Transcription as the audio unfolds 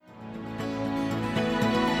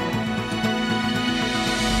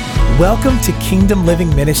Welcome to Kingdom Living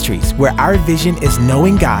Ministries, where our vision is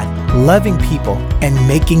knowing God, loving people, and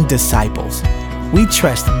making disciples. We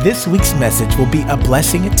trust this week's message will be a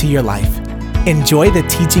blessing to your life. Enjoy the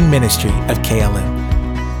teaching ministry of KLM.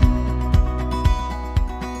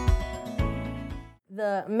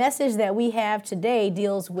 The message that we have today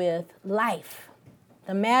deals with life.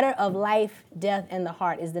 The matter of life, death, and the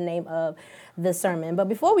heart is the name of the sermon. But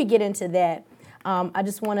before we get into that, I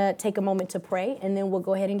just want to take a moment to pray, and then we'll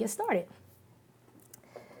go ahead and get started.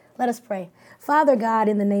 Let us pray. Father God,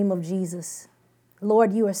 in the name of Jesus,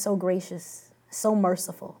 Lord, you are so gracious, so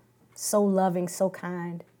merciful, so loving, so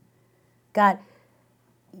kind. God,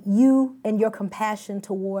 you and your compassion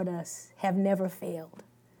toward us have never failed.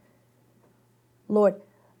 Lord,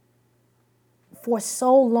 for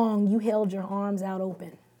so long you held your arms out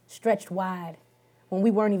open, stretched wide, when we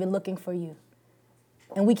weren't even looking for you.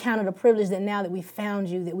 And we count it a privilege that now that we found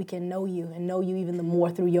you, that we can know you and know you even the more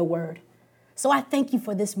through your word. So I thank you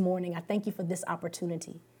for this morning. I thank you for this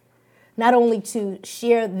opportunity, not only to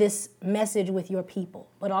share this message with your people,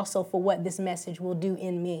 but also for what this message will do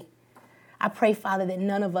in me. I pray, Father, that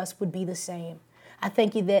none of us would be the same. I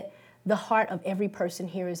thank you that the heart of every person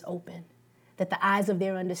here is open, that the eyes of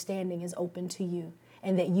their understanding is open to you,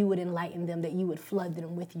 and that you would enlighten them, that you would flood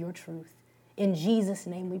them with your truth. In Jesus'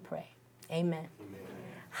 name we pray. Amen.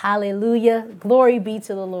 Hallelujah. Glory be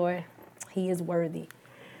to the Lord. He is worthy.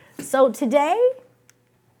 So today,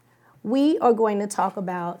 we are going to talk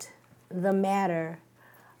about the matter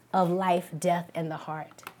of life, death, and the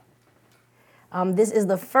heart. This is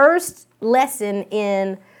the first lesson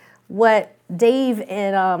in what Dave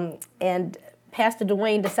and Pastor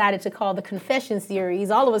Dwayne decided to call the confession series.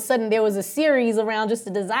 All of a sudden, there was a series around just a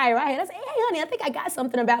desire I had. I said, hey, honey, I think I got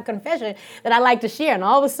something about confession that I like to share. And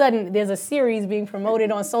all of a sudden, there's a series being promoted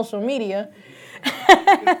on social media.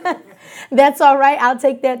 That's all right. I'll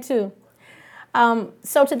take that too.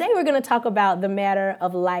 So today, we're going to talk about the matter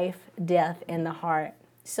of life, death, and the heart.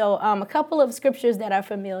 So a couple of scriptures that are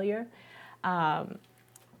familiar.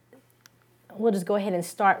 We'll just go ahead and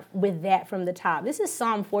start with that from the top. This is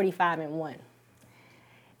Psalm 45:1.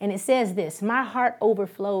 And it says this: my heart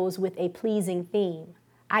overflows with a pleasing theme.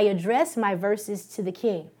 I address my verses to the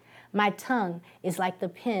King. My tongue is like the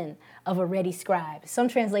pen of a ready scribe. Some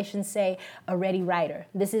translations say a ready writer.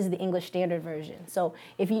 This is the English Standard Version. So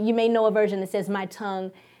if you may know a version that says my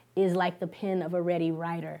tongue is like the pen of a ready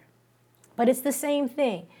writer. But it's the same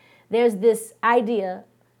thing. There's this idea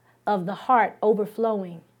of the heart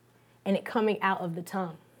overflowing and it coming out of the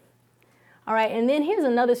tongue. All right, and then here's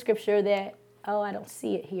another scripture that, I don't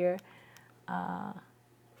see it here.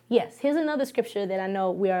 Yes, here's another scripture that I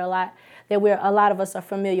know a lot of us are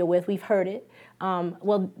familiar with. We've heard it.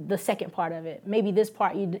 The second part of it. Maybe this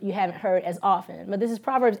part you haven't heard as often. But this is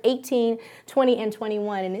Proverbs 18:20 and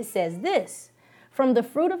 21, and it says this: from the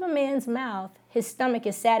fruit of a man's mouth, his stomach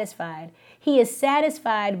is satisfied. He is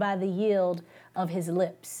satisfied by the yield of his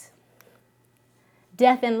lips.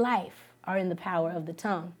 Death and life are in the power of the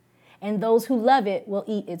tongue, and those who love it will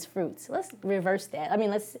eat its fruits. Let's rehearse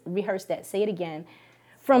that. Say it again.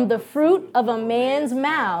 From the fruit of a man's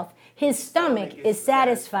mouth, his stomach is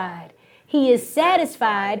satisfied. He is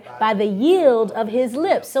satisfied by the yield of his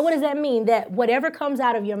lips. So what does that mean? That whatever comes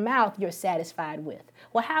out of your mouth, you're satisfied with.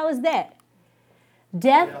 Well, how is that?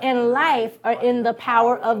 Death and life are in the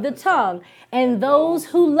power of the tongue, and those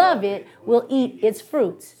who love it will eat its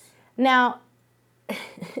fruits. Now,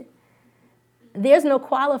 there's no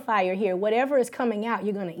qualifier here. Whatever is coming out,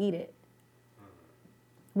 you're going to eat it.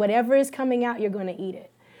 Whatever is coming out, you're going to eat it.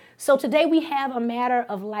 So today we have a matter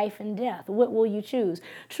of life and death. What will you choose?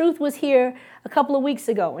 Truth was here a couple of weeks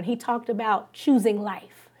ago, and he talked about choosing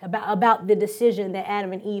life, about the decision that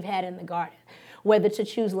Adam and Eve had in the garden, whether to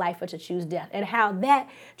choose life or to choose death, and how that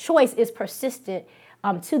choice is persistent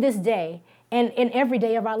to this day and in every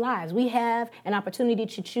day of our lives. We have an opportunity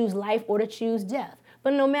to choose life or to choose death.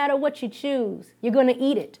 But no matter what you choose, you're going to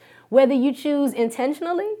eat it. Whether you choose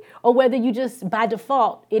intentionally or whether you just by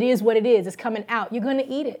default, it is what it is, it's coming out, you're going to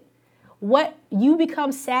eat it. What you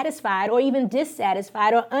become satisfied or even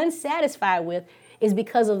dissatisfied or unsatisfied with is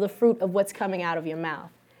because of the fruit of what's coming out of your mouth.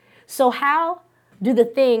 So how do the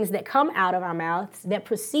things that come out of our mouths, that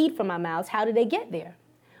proceed from our mouths, how do they get there?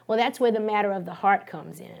 Well, that's where the matter of the heart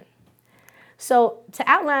comes in. So to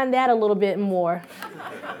outline that a little bit more,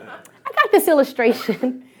 I got this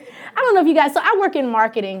illustration. I don't know if you guys, so I work in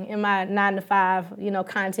marketing in my 9-to-5,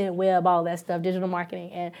 content, web, all that stuff, digital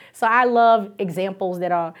marketing. And so I love examples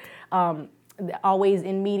that are always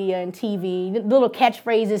in media and TV, little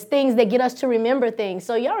catchphrases, things that get us to remember things.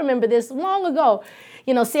 So y'all remember this long ago.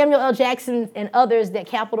 You know, Samuel L. Jackson and others that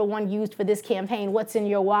Capital One used for this campaign, what's in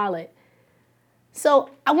your wallet? So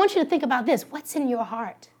I want you to think about this. What's in your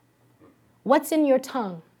heart? What's in your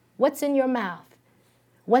tongue? What's in your mouth?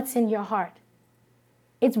 What's in your heart?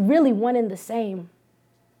 It's really one and the same.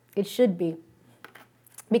 It should be.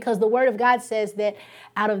 Because the Word of God says that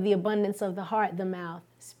out of the abundance of the heart, the mouth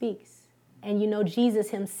speaks. And you know, Jesus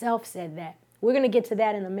himself said that. We're going to get to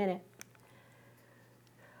that in a minute.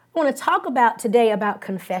 I want to talk about today about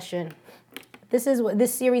confession.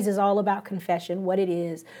 This series is all about confession, what it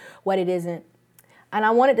is, what it isn't. And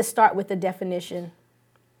I wanted to start with the definition.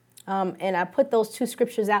 And I put those two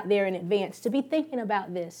scriptures out there in advance to be thinking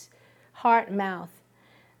about this. Heart, mouth.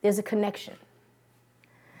 There's a connection.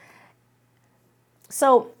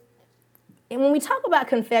 So, and when we talk about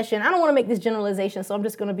confession, I don't want to make this generalization, so I'm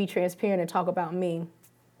just going to be transparent and talk about me.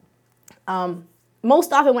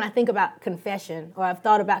 Most often when I think about confession, or I've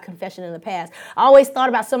thought about confession in the past, I always thought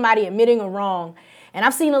about somebody admitting a wrong. And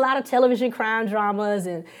I've seen a lot of television crime dramas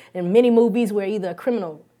and many movies where either a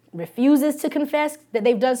criminal refuses to confess that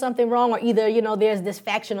they've done something wrong, or either, you know, there's this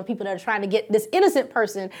faction of people that are trying to get this innocent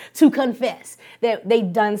person to confess that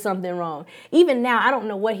they've done something wrong. Even now, I don't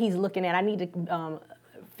know what he's looking at. I need to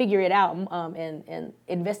figure it out and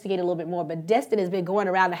investigate a little bit more. But Destin has been going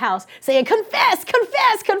around the house saying, confess,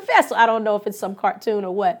 confess, confess. So I don't know if it's some cartoon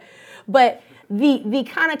or what. But the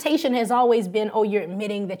connotation has always been, oh, you're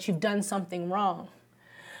admitting that you've done something wrong.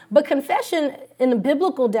 But confession in the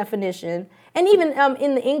biblical definition, and even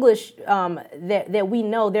in the English that we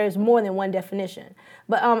know, there's more than one definition.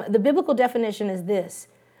 But the biblical definition is this,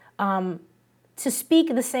 to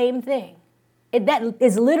speak the same thing. That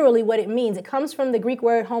is literally what it means. It comes from the Greek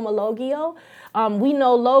word homologio. We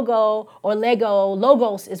know logo or lego,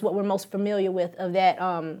 logos is what we're most familiar with of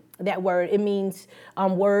that word. It means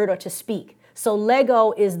word or to speak. So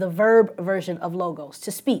lego is the verb version of logos,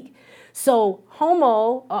 to speak. So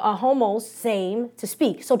homos, same, to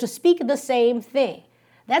speak. So to speak the same thing.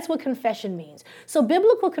 That's what confession means. So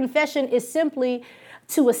biblical confession is simply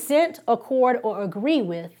to assent, accord, or agree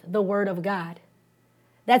with the word of God.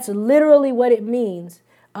 That's literally what it means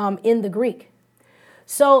in the Greek.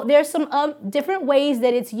 So there's some different ways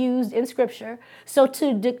that it's used in Scripture. So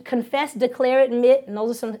to confess, declare, admit, and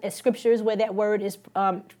those are some scriptures where that word is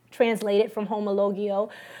translated from homologio.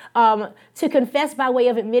 To confess by way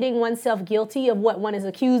of admitting oneself guilty of what one is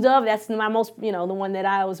accused of. That's my most, the one that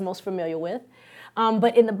I was most familiar with.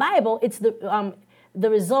 But in the Bible, it's the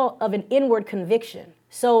result of an inward conviction.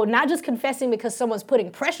 So not just confessing because someone's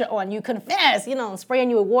putting pressure on you, confess, spraying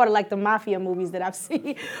you with water like the mafia movies that I've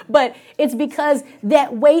seen. But it's because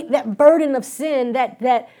that weight, that burden of sin,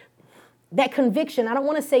 that conviction, I don't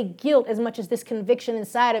want to say guilt as much as this conviction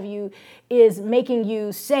inside of you is making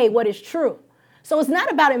you say what is true. So it's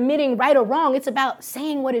not about admitting right or wrong. It's about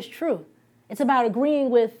saying what is true. It's about agreeing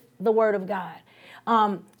with the word of God.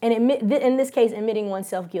 And in this case, admitting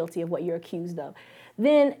oneself guilty of what you're accused of.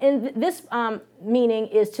 Then in this meaning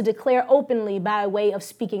is to declare openly by way of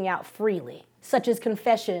speaking out freely, such as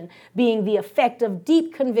confession being the effect of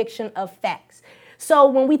deep conviction of facts. So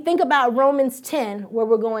when we think about Romans 10, where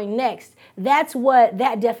we're going next, that's what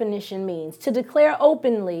that definition means, to declare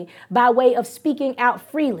openly by way of speaking out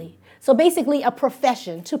freely. So basically a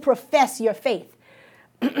profession, to profess your faith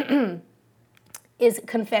is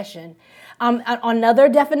confession. Another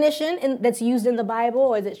definition that's used in the Bible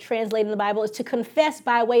or that's translated in the Bible is to confess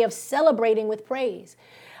by way of celebrating with praise.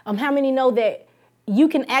 How many know that you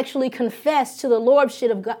can actually confess to the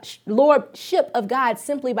lordship of God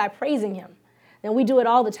simply by praising him? And we do it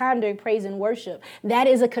all the time during praise and worship. That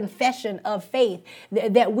is a confession of faith,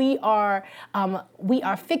 that we are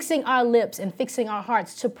fixing our lips and fixing our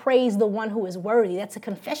hearts to praise the one who is worthy. That's a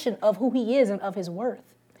confession of who he is and of his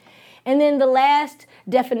worth. And then the last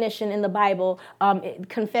definition in the Bible,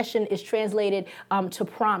 confession is translated to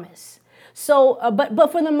promise. So,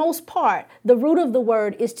 but for the most part, the root of the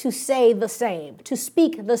word is to say the same, to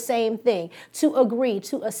speak the same thing, to agree,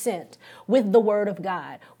 to assent with the word of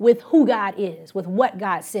God, with who God is, with what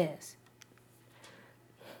God says.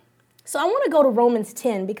 So I want to go to Romans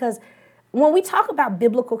 10 because when we talk about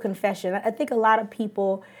biblical confession, I think a lot of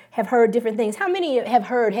people have heard different things. How many have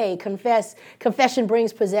heard, hey, confession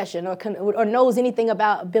brings possession, or knows anything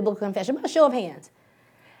about biblical confession? By a show of hands.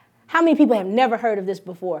 How many people have never heard of this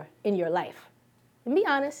before in your life? And be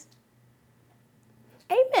honest.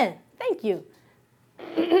 Amen. Thank you.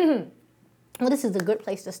 Well, this is a good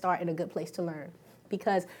place to start and a good place to learn,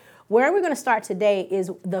 because where we're going to start today is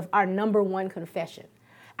our number one confession.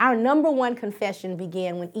 Our number one confession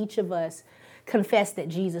began when each of us confess that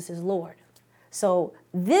Jesus is Lord. So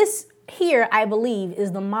this here, I believe,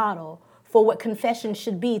 is the model for what confession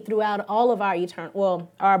should be throughout all of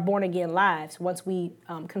our born again lives once we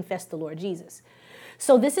confess the Lord Jesus.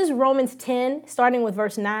 So this is Romans 10, starting with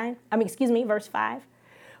verse 5.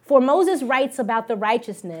 For Moses writes about the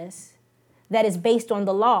righteousness that is based on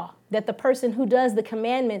the law, that the person who does the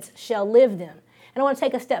commandments shall live them. And I want to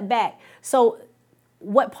take a step back. So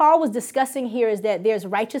what Paul was discussing here is that there's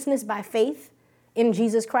righteousness by faith in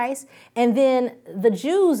Jesus Christ, and then the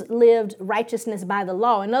Jews lived righteousness by the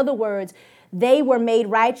law. In other words, they were made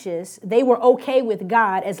righteous. They were okay with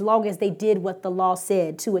God as long as they did what the law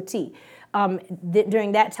said to a T.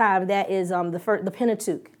 During that time, that is the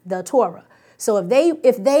Pentateuch, the Torah. So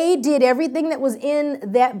if they did everything that was in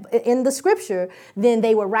the scripture, then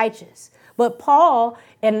they were righteous. But Paul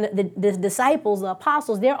and the disciples, the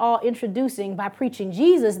apostles, they're all introducing by preaching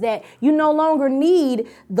Jesus that you no longer need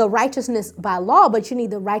the righteousness by law, but you need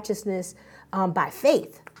the righteousness by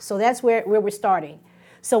faith. So that's where we're starting.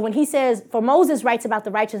 So when he says, for Moses writes about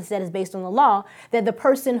the righteousness that is based on the law, that the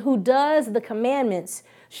person who does the commandments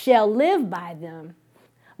shall live by them.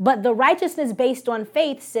 But the righteousness based on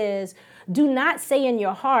faith says, do not say in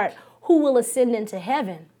your heart, who will ascend into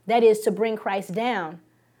heaven? That is to bring Christ down.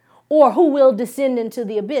 Or who will descend into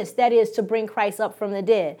the abyss? That is to bring Christ up from the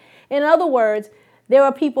dead. In other words, there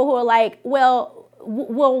are people who are like, well,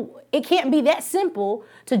 it can't be that simple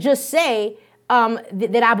to just say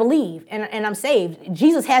that I believe and I'm saved.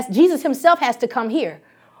 Jesus himself has to come here,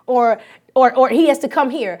 or he has to come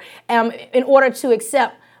here in order to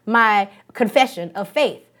accept my confession of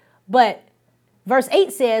faith. But verse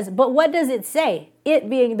 8 says, but what does it say? It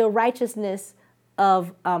being the righteousness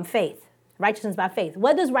of faith. Righteousness by faith.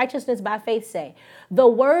 What does righteousness by faith say? The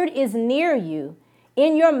word is near you,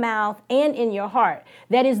 in your mouth and in your heart.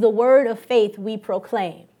 That is the word of faith we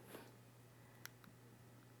proclaim.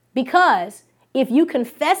 Because if you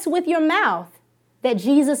confess with your mouth that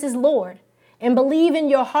Jesus is Lord and believe in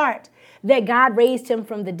your heart that God raised him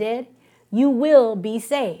from the dead, you will be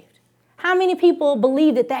saved. How many people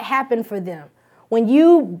believe that happened for them? When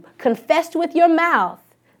you confessed with your mouth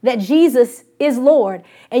that Jesus is Lord,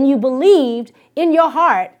 and you believed in your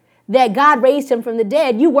heart that God raised him from the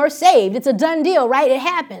dead, you were saved. It's a done deal, right? It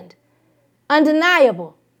happened.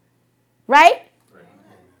 Undeniable, right?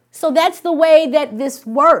 So that's the way that this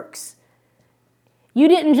works. You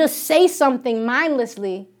didn't just say something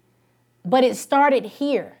mindlessly, but it started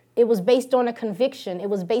here. It was based on a conviction. It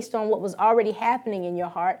was based on what was already happening in your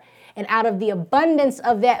heart. And out of the abundance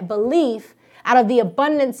of that belief, out of the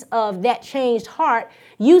abundance of that changed heart,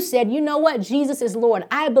 you said, you know what? Jesus is Lord.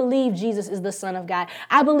 I believe Jesus is the Son of God.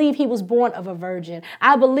 I believe he was born of a virgin.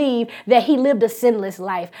 I believe that he lived a sinless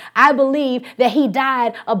life. I believe that he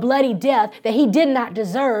died a bloody death that he did not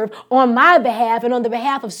deserve on my behalf and on the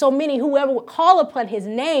behalf of so many, whoever would call upon his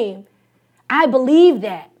name. I believe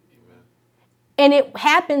that. Amen. And it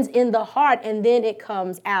happens in the heart, and then it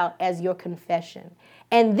comes out as your confession.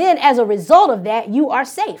 And then as a result of that, you are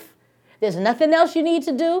safe. There's nothing else you need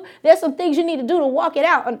to do. There's some things you need to do to walk it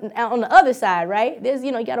out on the other side, right?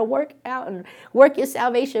 You got to work out and work your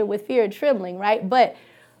salvation with fear and trembling, right? But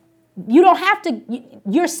you don't have to,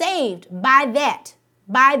 you're saved by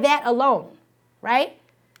that alone, right?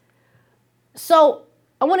 So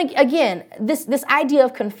I want to, again, this idea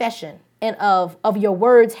of confession and of your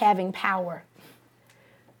words having power.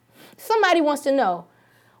 Somebody wants to know,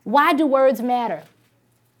 why do words matter?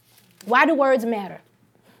 Why do words matter?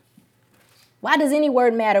 Why does any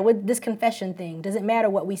word matter with this confession thing? Does it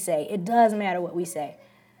matter what we say? It does matter what we say.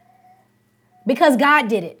 Because God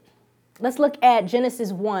did it. Let's look at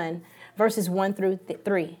Genesis 1, verses 1 through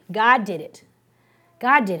 3. God did it.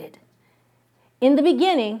 God did it. In the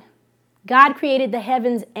beginning, God created the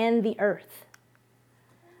heavens and the earth.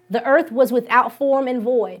 The earth was without form and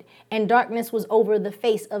void, and darkness was over the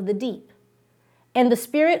face of the deep. And the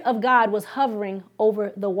Spirit of God was hovering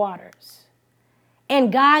over the waters.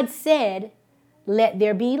 And God said, let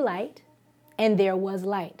there be light, and there was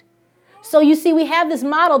light. So you see, we have this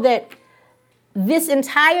model that this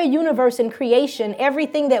entire universe and creation,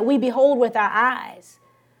 everything that we behold with our eyes,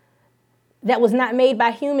 that was not made by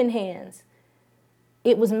human hands,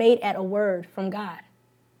 it was made at a word from God.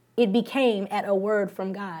 It became at a word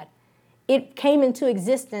from God. It came into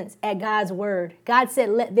existence at God's word. God said,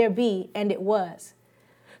 let there be, and it was.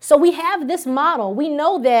 So we have this model. We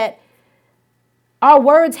know that our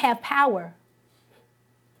words have power.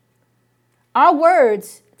 Our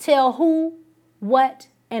words tell who, what,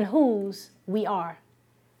 and whose we are.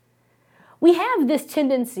 We have this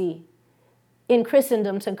tendency in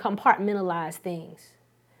Christendom to compartmentalize things.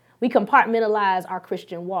 We compartmentalize our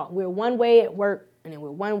Christian walk. We're one way at work, and then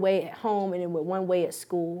we're one way at home, and then we're one way at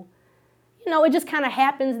school. You know, it just kind of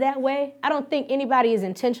happens that way. I don't think anybody is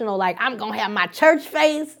intentional, like, I'm going to have my church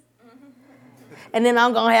face, and then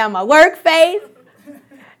I'm going to have my work face,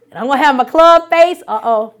 and I'm going to have my club face.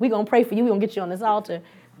 We're going to pray for you. We're going to get you on this altar.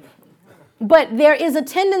 But there is a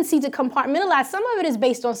tendency to compartmentalize. Some of it is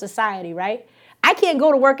based on society, right? I can't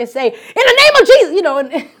go to work and say, in the name of Jesus, you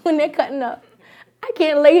know, when they're cutting up. I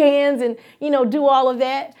can't lay hands and, you know, do all of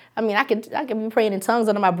that. I mean, I can be praying in tongues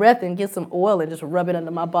under my breath and get some oil and just rub it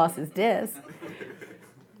under my boss's desk.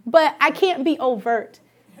 But I can't be overt.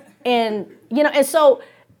 And, you know, and so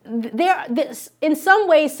in some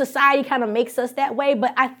ways, society kind of makes us that way.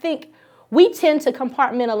 But I think we tend to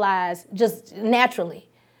compartmentalize just naturally.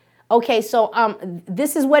 Okay, so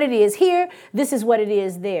this is what it is here. This is what it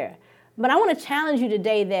is there. But I want to challenge you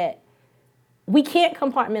today that we can't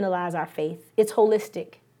compartmentalize our faith. It's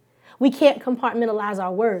holistic. We can't compartmentalize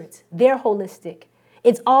our words. They're holistic.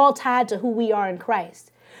 It's all tied to who we are in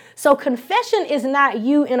Christ. So confession is not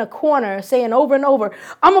you in a corner saying over and over,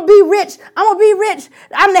 I'm going to be rich. I'm going to be rich.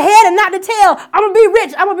 I'm the head and not the tail. I'm going to be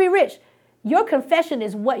rich. I'm going to be rich. Your confession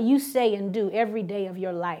is what you say and do every day of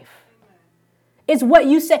your life. It's what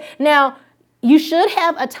you say. Now, you should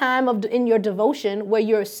have a time in your devotion where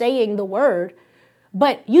you're saying the word,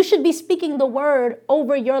 but you should be speaking the word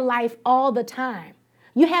over your life all the time.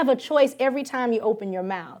 You have a choice every time you open your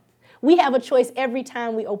mouth. We have a choice every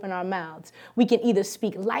time we open our mouths. We can either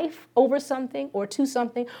speak life over something or to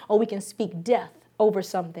something, or we can speak death over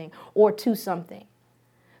something or to something.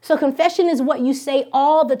 So confession is what you say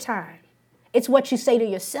all the time. It's what you say to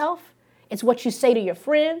yourself. It's what you say to your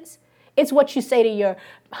friends. It's what you say to your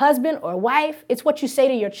husband or wife. It's what you say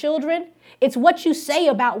to your children. It's what you say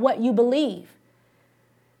about what you believe.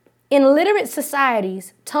 In literate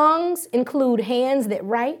societies, tongues include hands that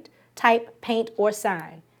write, type, paint, or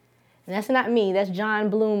sign. And that's not me. That's John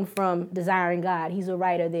Bloom from Desiring God. He's a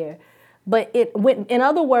writer there. But in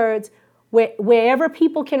other words, wherever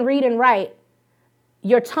people can read and write,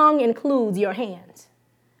 your tongue includes your hands.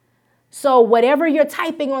 So whatever you're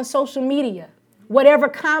typing on social media, whatever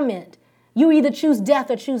comment, you either choose death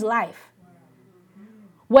or choose life.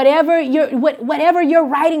 Whatever you're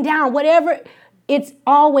writing down, it's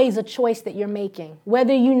always a choice that you're making,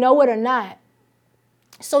 whether you know it or not.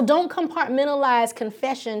 So don't compartmentalize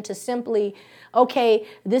confession to simply, okay,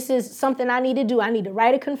 this is something I need to do. I need to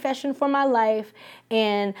write a confession for my life,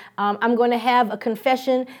 and I'm going to have a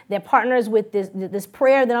confession that partners with this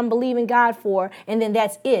prayer that I'm believing God for, and then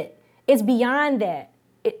that's it. It's beyond that.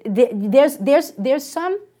 There's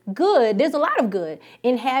some good, there's a lot of good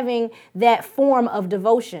in having that form of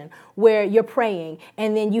devotion where you're praying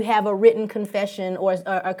and then you have a written confession or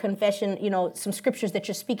a confession, you know, some scriptures that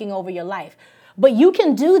you're speaking over your life. But you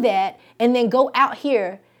can do that and then go out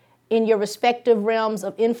here in your respective realms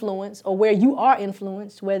of influence or where you are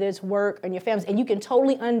influenced, whether it's work and your family, and you can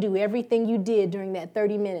totally undo everything you did during that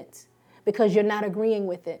 30 minutes because you're not agreeing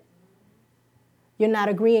with it. You're not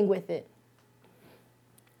agreeing with it.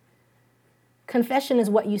 Confession is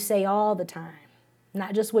what you say all the time,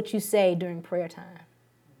 not just what you say during prayer time.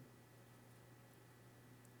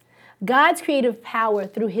 God's creative power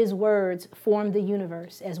through his words formed the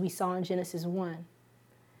universe, as we saw in Genesis 1.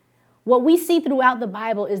 What we see throughout the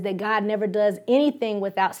Bible is that God never does anything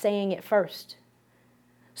without saying it first.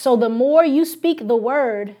 So the more you speak the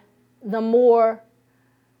word, the more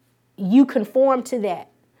you conform to that.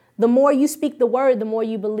 The more you speak the word, the more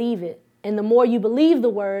you believe it. And the more you believe the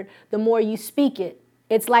word, the more you speak it.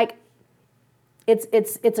 It's like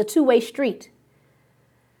it's a two-way street.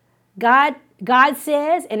 God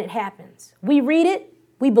says, and it happens. We read it,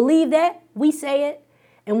 we believe that, we say it,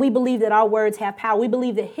 and we believe that our words have power. We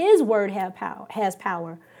believe that his word has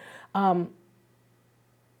power.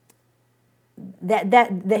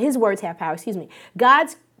 That his words have power, excuse me.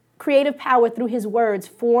 God's creative power through his words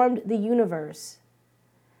formed the universe.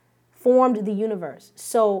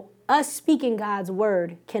 So us speaking God's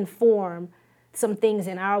word can form some things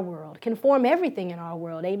in our world, can form everything in our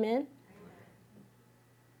world. Amen?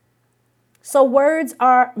 So words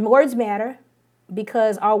matter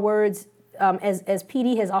because our words, as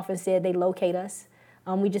PD has often said, they locate us.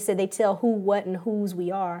 We just said they tell who, what, and whose we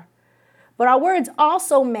are. But our words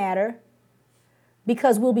also matter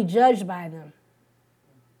because we'll be judged by them.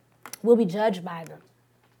 We'll be judged by them.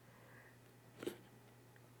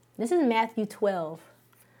 This is Matthew 12.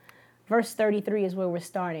 Verse 33 is where we're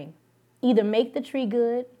starting. Either make the tree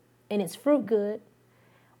good and its fruit good,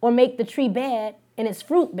 or make the tree bad and its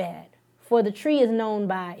fruit bad, for the tree is known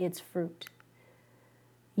by its fruit.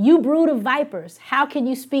 You brood of vipers, how can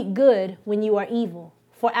you speak good when you are evil?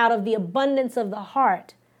 For out of the abundance of the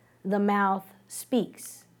heart, the mouth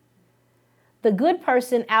speaks. The good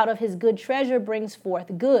person out of his good treasure brings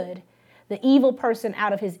forth good. The evil person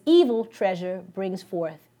out of his evil treasure brings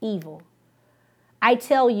forth evil. I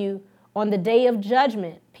tell you, on the day of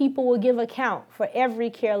judgment, people will give account for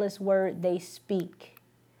every careless word they speak.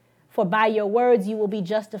 For by your words you will be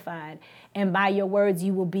justified, and by your words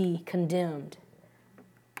you will be condemned.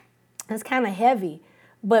 That's kind of heavy,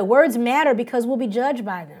 but words matter because we'll be judged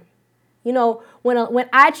by them. You know, when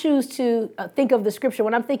I choose to think of the scripture,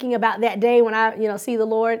 when I'm thinking about that day when I, see the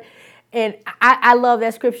Lord, and I love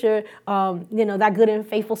that scripture, thy good and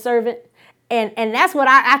faithful servant. And that's what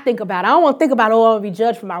I think about. I don't want to think about, I'll be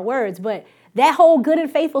judged for my words. But that whole good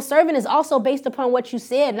and faithful servant is also based upon what you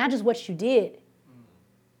said, not just what you did.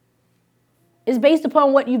 It's based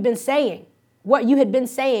upon what you've been saying, what you had been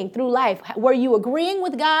saying through life. Were you agreeing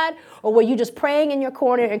with God, or were you just praying in your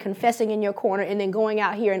corner and confessing in your corner and then going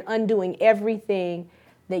out here and undoing everything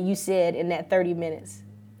that you said in that 30 minutes?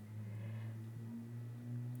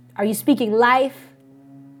 Are you speaking life?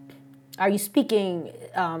 Are you speaking...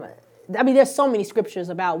 there's so many scriptures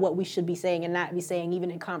about what we should be saying and not be saying,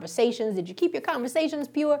 even in conversations. Did you keep your conversations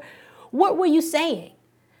pure? What were you saying?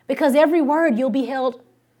 Because every word you'll be held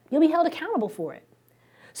accountable for it.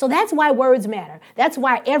 So that's why words matter. That's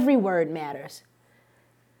why every word matters.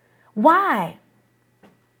 Why?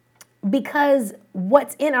 Because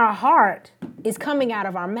what's in our heart is coming out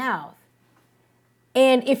of our mouth.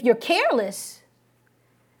 And if you're careless,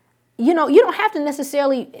 you don't have to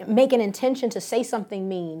necessarily make an intention to say something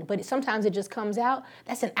mean, but sometimes it just comes out.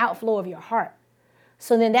 That's an outflow of your heart.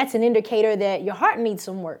 So then that's an indicator that your heart needs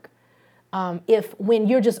some work. When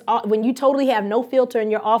you totally have no filter and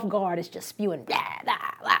you're off guard, it's just spewing blah, blah,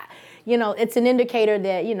 blah. It's an indicator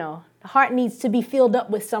that, the heart needs to be filled up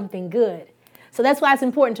with something good. So that's why it's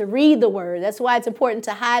important to read the word. That's why it's important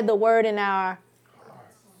to hide the word in our,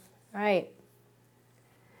 right?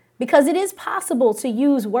 Because it is possible to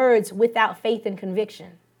use words without faith and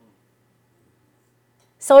conviction.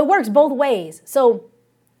 So it works both ways. So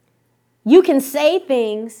you can say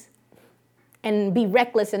things and be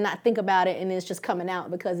reckless and not think about it, and it's just coming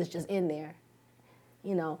out because it's just in there,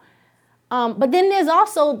 But then there's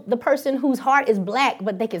also the person whose heart is black,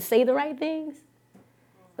 but they can say the right things,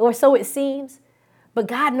 or so it seems. But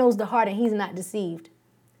God knows the heart, and he's not deceived.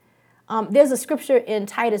 There's a scripture in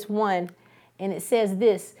Titus 1, and it says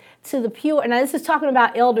this, to the pure, and now this is talking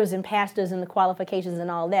about elders and pastors and the qualifications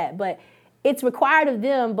and all that, but it's required of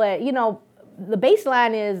them, but, the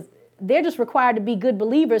baseline is they're just required to be good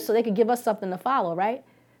believers so they can give us something to follow, right?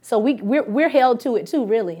 So we're held to it too,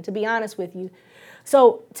 really, to be honest with you.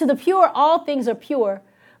 So to the pure, all things are pure,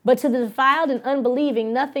 but to the defiled and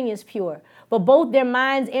unbelieving, nothing is pure. But both their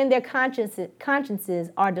minds and their consciences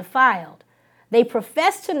are defiled. They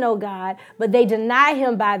profess to know God, but they deny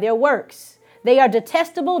him by their works. They are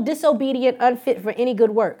detestable, disobedient, unfit for any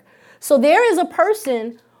good work. So there is a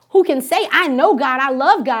person who can say, I know God, I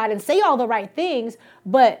love God, and say all the right things,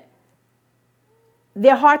 but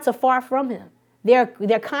their hearts are far from him. Their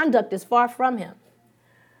conduct is far from him.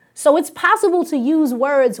 So it's possible to use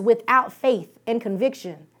words without faith and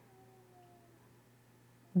conviction.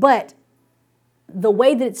 But the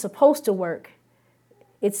way that it's supposed to work,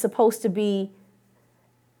 it's supposed to be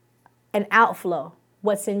an outflow.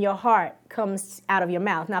 What's in your heart comes out of your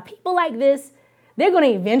mouth. Now, people like this, they're going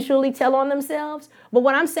to eventually tell on themselves. But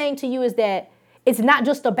what I'm saying to you is that it's not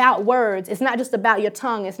just about words. It's not just about your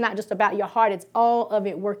tongue. It's not just about your heart. It's all of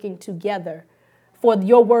it working together for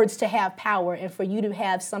your words to have power and for you to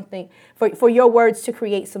have something, for your words to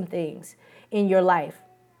create some things in your life.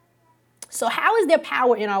 So how is there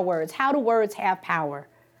power in our words? How do words have power?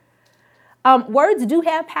 Words do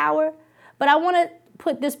have power, but I want to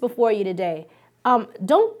put this before you today.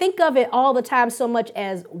 Don't think of it all the time so much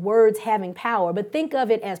as words having power, but think of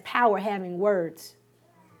it as power having words.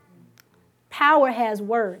 Power has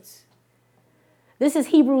words. This is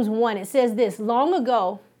Hebrews 1. It says this, long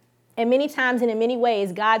ago, and many times and in many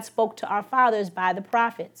ways, God spoke to our fathers by the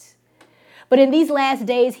prophets. But in these last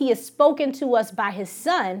days, he has spoken to us by his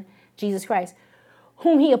Son, Jesus Christ,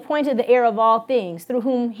 whom he appointed the heir of all things, through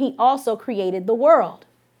whom he also created the world.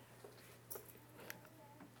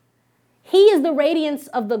 He is the radiance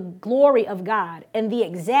of the glory of God and the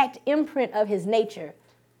exact imprint of his nature.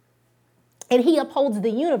 And he upholds the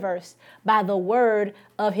universe by the word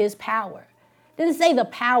of his power. It doesn't say the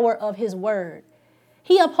power of his word.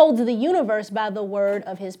 He upholds the universe by the word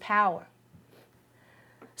of his power.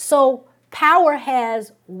 So power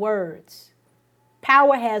has words.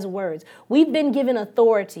 Power has words. We've been given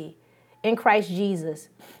authority in Christ Jesus.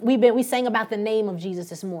 We sang about the name of Jesus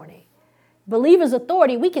this morning. Believers'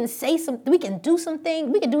 authority, we can say we can do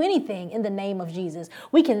something, we can do anything in the name of Jesus.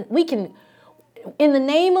 We can, in the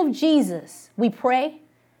name of Jesus, we pray.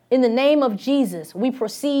 In the name of Jesus, we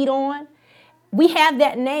proceed on. We have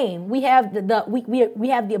that name. We have we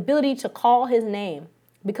have the ability to call his name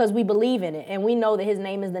because we believe in it, and we know that his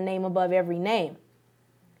name is the name above every name.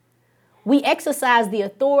 We exercise the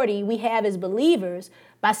authority we have as believers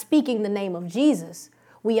by speaking the name of Jesus.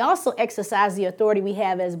 We also exercise the authority we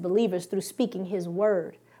have as believers through speaking his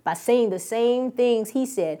word, by saying the same things he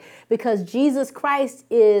said, because Jesus Christ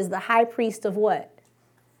is the high priest of what?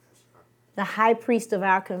 The high priest of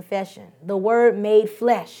our confession, the word made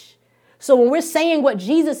flesh. So when we're saying what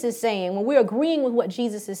Jesus is saying, when we're agreeing with what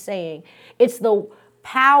Jesus is saying, it's the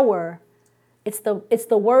power, it's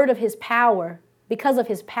the word of his power, because of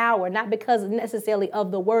his power, not because necessarily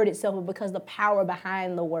of the word itself, but because the power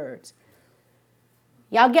behind the words.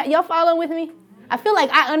 Y'all following with me? I feel like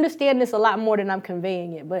I understand this a lot more than I'm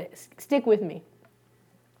conveying it, but stick with me.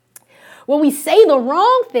 When we say the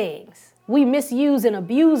wrong things, we misuse and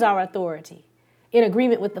abuse our authority in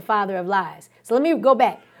agreement with the father of lies. So let me go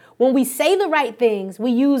back. When we say the right things,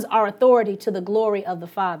 we use our authority to the glory of the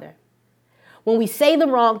Father. When we say the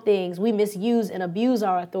wrong things, we misuse and abuse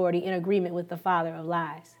our authority in agreement with the father of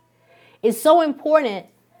lies. It's so important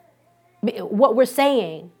what we're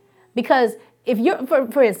saying, because if you're,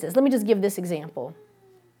 for instance, let me just give this example.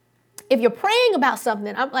 If you're praying about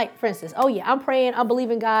something, I'm like, for instance, oh yeah, I'm praying, I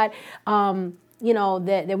believe in God,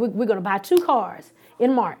 that we're going to buy 2 cars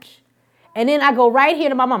in March. And then I go right here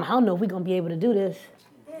to my mom, I don't know if we're going to be able to do this.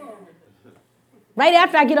 Right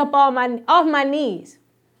after I get up off my knees.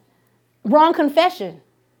 Wrong confession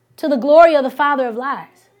to the glory of the father of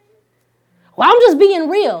lies. Well, I'm just being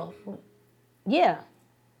real. Yeah.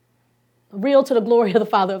 Real to the glory of the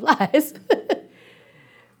father of lies.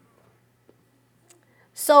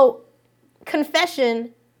 So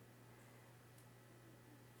confession,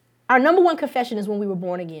 our number one confession is when we were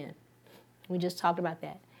born again. We just talked about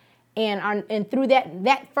that. And through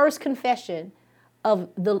that first confession of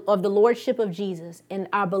the lordship of Jesus and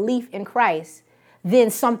our belief in Christ,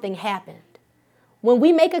 then something happened. When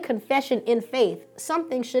we make a confession in faith,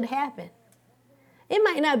 something should happen. It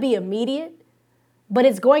might not be immediate, but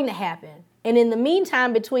it's going to happen. And in the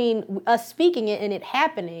meantime, between us speaking it and it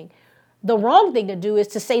happening, the wrong thing to do is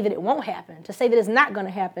to say that it won't happen, to say that it's not going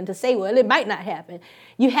to happen, to say, well, it might not happen.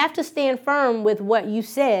 You have to stand firm with what you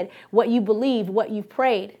said, what you believed, what you've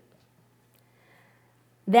prayed.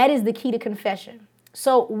 That is the key to confession.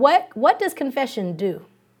 So what does confession do?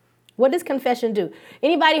 What does confession do?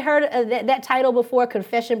 Anybody heard of that title before?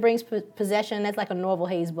 Confession Brings Possession. That's like a Norval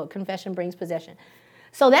Hayes book. Confession Brings Possession.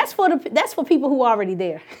 So that's for people who are already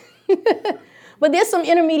there. But there's some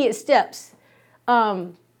intermediate steps. There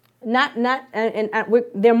are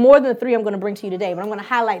more than 3 I'm going to bring to you today, but I'm going to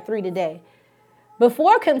highlight 3 today.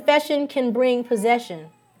 Before confession can bring possession,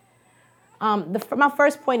 my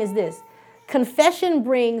first point is this: confession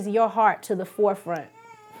brings your heart to the forefront.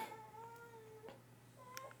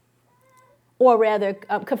 Or rather,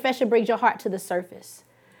 confession brings your heart to the surface.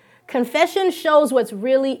 Confession shows what's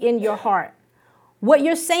really in your heart. What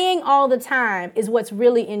you're saying all the time is what's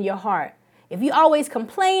really in your heart. If you're always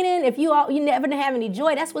complaining, if you never have any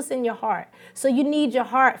joy, that's what's in your heart. So you need your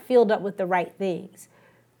heart filled up with the right things.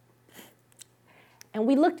 And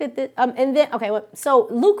we looked at this, so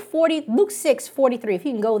Luke 6:43, if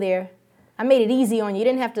you can go there. I made it easy on you. You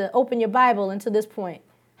didn't have to open your Bible until this point.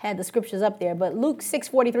 Had the scriptures up there, but Luke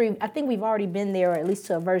 6:43, I think we've already been there, or at least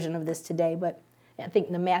to a version of this today, but I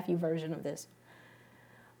think the Matthew version of this.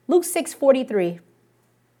 Luke 6:43.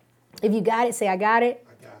 If you got it, say, I got it.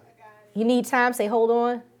 I got it. You need time, say, hold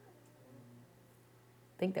on. I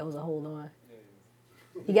think that was a hold on.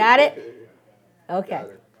 You got it? Okay.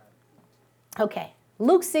 Okay.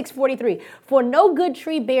 Luke 6:43. For no good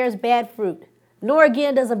tree bears bad fruit, nor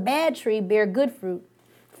again does a bad tree bear good fruit.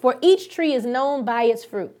 For each tree is known by its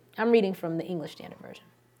fruit. I'm reading from the English Standard Version.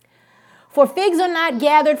 For figs are not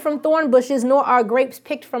gathered from thorn bushes, nor are grapes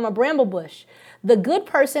picked from a bramble bush. The good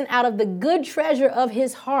person out of the good treasure of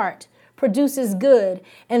his heart produces good,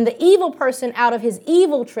 and the evil person out of his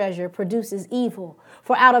evil treasure produces evil.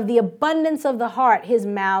 For out of the abundance of the heart his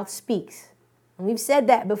mouth speaks. And we've said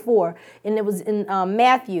that before, and it was in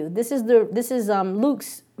Matthew. This is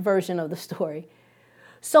Luke's version of the story.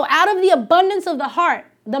 So out of the abundance of the heart,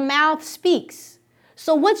 the mouth speaks.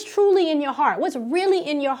 So what's truly in your heart? What's really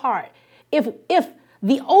in your heart? If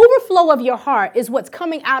the overflow of your heart is what's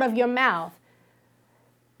coming out of your mouth,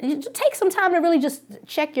 take some time to really just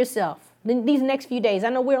check yourself these next few days. I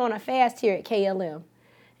know we're on a fast here at KLM,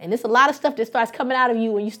 and there's a lot of stuff that starts coming out of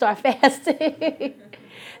you when you start fasting.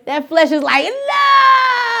 That flesh is like,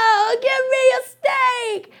 no, give me a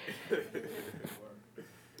steak.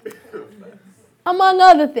 Among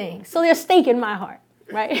other things. So there's steak in my heart,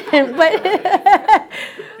 right?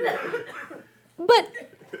 But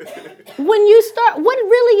when you start, what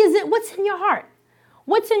really is it? What's in your heart?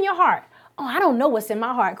 What's in your heart? Oh, I don't know what's in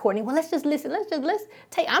my heart, Courtney. Well, let's listen. Let's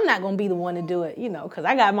take, I'm not going to be the one to do it, because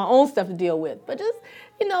I got my own stuff to deal with. But just,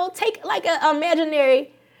 take like an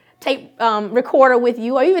imaginary tape recorder with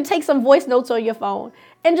you, or even take some voice notes on your phone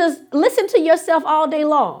and just listen to yourself all day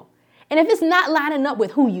long. And if it's not lining up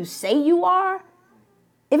with who you say you are,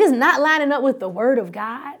 if it's not lining up with the word of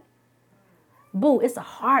God, boo, it's a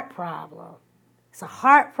heart problem. It's a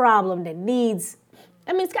heart problem that needs,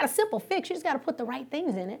 it's got a simple fix. You just got to put the right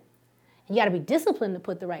things in it. You got to be disciplined to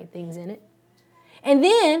put the right things in it. And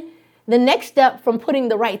then the next step from putting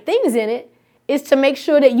the right things in it is to make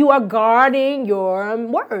sure that you are guarding your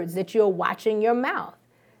words, that you're watching your mouth.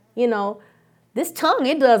 This tongue,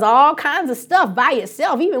 it does all kinds of stuff by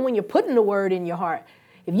itself, even when you're putting the word in your heart.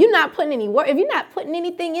 If you're not putting any word, if you're not putting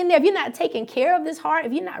anything in there, if you're not taking care of this heart,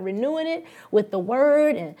 if you're not renewing it with the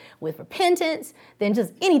word and with repentance, then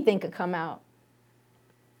just anything could come out.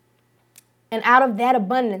 And out of that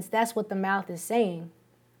abundance, that's what the mouth is saying.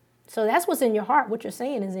 So that's what's in your heart. What you're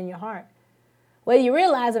saying is in your heart, whether you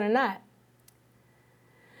realize it or not.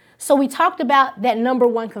 So we talked about that number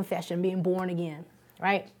one confession, being born again,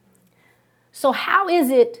 right? So how is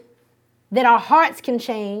it that our hearts can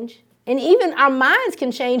change and even our minds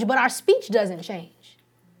can change, but our speech doesn't change?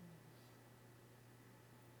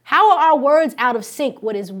 How are our words out of sync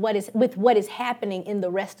with what is happening in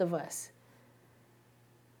the rest of us?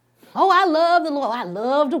 Oh, I love the Lord. I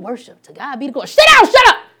love to worship. To God be the glory. Sit down, shut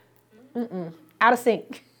up. Out of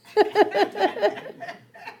sync.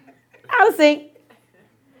 Out of sync.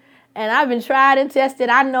 And I've been tried and tested.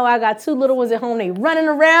 I know I got 2 little ones at home. They running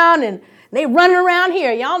around and they running around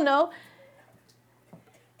here. Y'all know.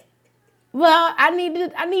 Well, I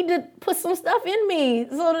need to put some stuff in me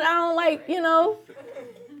so that I don't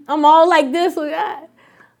I'm all like this with God.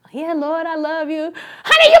 Yeah, Lord, I love you.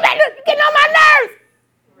 Honey, you better get on my nerves.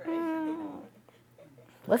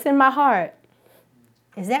 What's in my heart?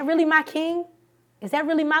 Is that really my king? Is that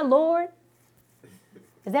really my Lord?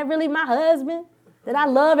 Is that really my husband that I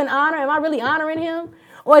love and honor? Am I really honoring him?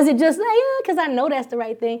 Or is it just because I know that's the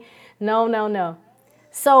right thing? No.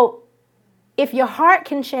 So if your heart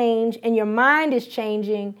can change and your mind is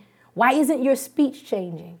changing, why isn't your speech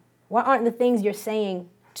changing? Why aren't the things you're saying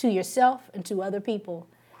to yourself and to other people?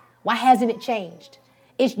 Why hasn't it changed?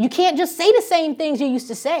 You can't just say the same things you used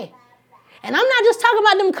to say. And I'm not just talking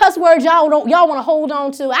about them cuss words y'all want to hold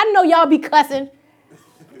on to. I know y'all be cussing.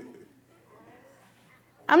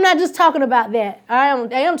 I'm not just talking about that. I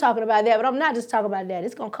am talking about that, but I'm not just talking about that.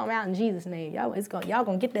 It's going to come out in Jesus' name. Y'all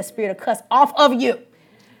going to get that spirit of cuss off of you.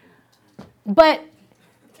 But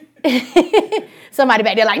somebody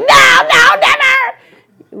back there like, no, never.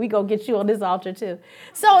 We going to get you on this altar too.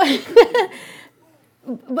 So,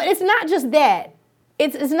 but it's not just that.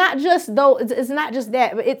 It's not just though. It's not just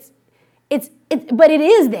that. But but it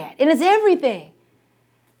is that, and it's everything.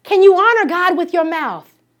 Can you honor God with your mouth?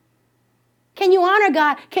 Can you honor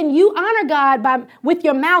God? Can you honor God with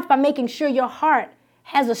your mouth by making sure your heart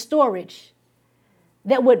has a storage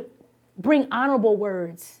that would bring honorable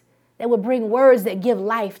words, that would bring words that give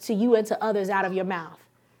life to you and to others out of your mouth?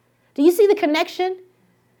 Do you see the connection?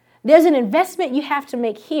 There's an investment you have to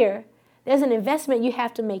make here. There's an investment you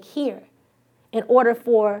have to make here in order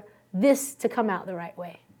for this to come out the right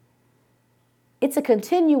way. It's a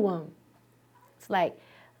continuum. It's like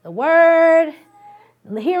the word,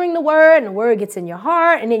 hearing the word, and the word gets in your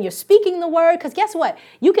heart, and then you're speaking the word. Because guess what?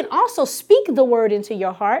 You can also speak the word into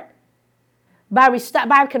your heart by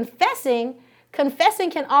confessing. Confessing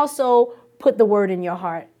can also put the word in your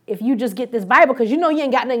heart. If you just get this Bible, because you know you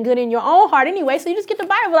ain't got nothing good in your own heart anyway, so you just get the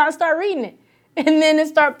Bible out and start reading it. And then it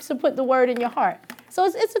starts to put the word in your heart. So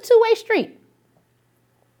it's a two-way street.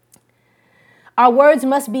 Our words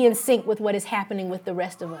must be in sync with what is happening with the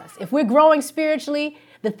rest of us. If we're growing spiritually,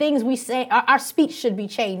 the things we say, our speech should be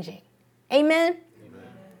changing. Amen? Amen.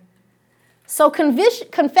 So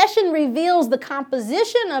confession reveals the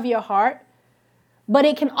composition of your heart, but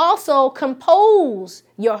it can also compose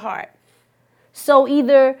your heart. So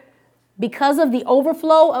either because of the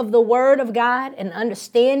overflow of the word of God and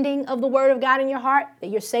understanding of the word of God in your heart, that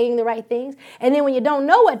you're saying the right things. And then when you don't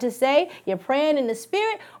know what to say, you're praying in the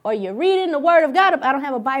spirit or you're reading the word of God. I don't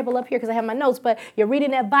have a Bible up here because I have my notes, but you're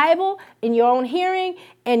reading that Bible in your own hearing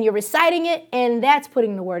and you're reciting it, and that's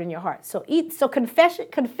putting the word in your heart. So confession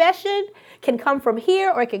can come from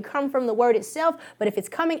here or it can come from the word itself. But if it's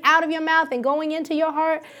coming out of your mouth and going into your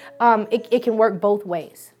heart, it can work both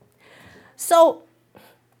ways. So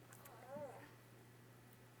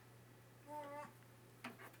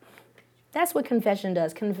that's what confession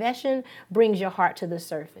does. Confession brings your heart to the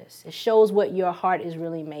surface. It shows what your heart is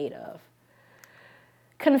really made of.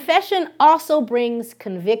 Confession also brings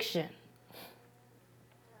conviction.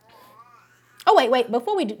 Oh, wait.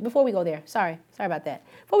 Before we go there, sorry about that.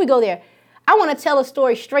 Before we go there, I want to tell a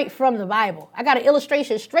story straight from the Bible. I got an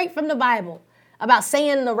illustration straight from the Bible about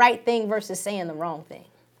saying the right thing versus saying the wrong thing.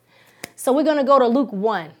 So we're going to go to Luke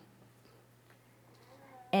 1.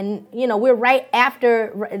 And, we're right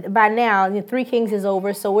after, by now, Three Kings is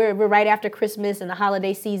over, so we're right after Christmas and the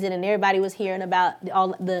holiday season, and everybody was hearing about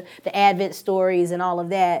all the Advent stories and all of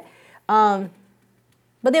that. But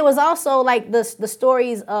there was also, like, the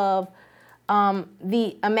stories of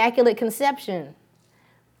the Immaculate Conception,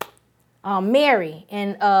 Mary,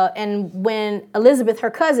 and when Elizabeth,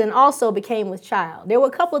 her cousin, also became with child. There were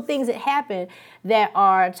a couple of things that happened that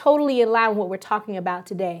are totally in line with what we're talking about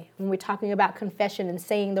today when we're talking about confession and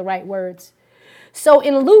saying the right words. So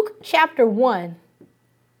in Luke chapter 1,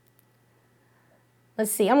 let's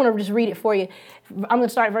see, I'm going to just read it for you. I'm going to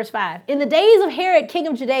start at verse 5. In the days of Herod, king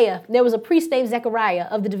of Judea, there was a priest named Zechariah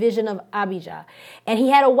of the division of Abijah. And he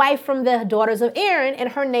had a wife from the daughters of Aaron, and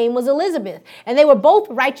her name was Elizabeth. And they were both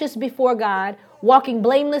righteous before God, walking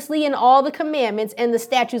blamelessly in all the commandments and the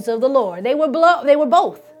statutes of the Lord. They were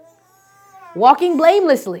both walking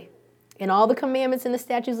blamelessly in all the commandments and the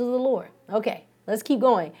statutes of the Lord. Okay, let's keep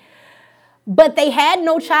going. But they had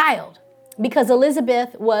no child because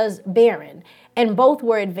Elizabeth was barren, and both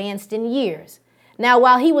were advanced in years. Now,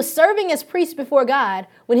 while he was serving as priest before God,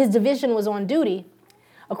 when his division was on duty,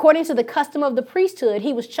 according to the custom of the priesthood,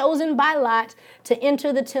 he was chosen by lot to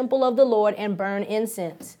enter the temple of the Lord and burn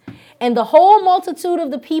incense. And the whole multitude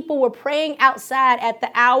of the people were praying outside at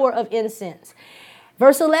the hour of incense.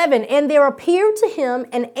 Verse 11, and there appeared to him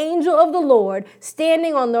an angel of the Lord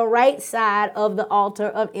standing on the right side of the altar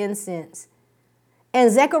of incense.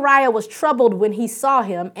 And Zechariah was troubled when he saw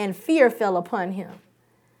him, and fear fell upon him.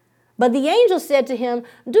 But the angel said to him,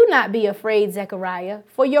 do not be afraid, Zechariah,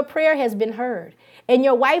 for your prayer has been heard. And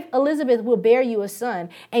your wife Elizabeth will bear you a son,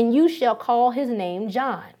 and you shall call his name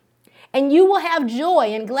John. And you will have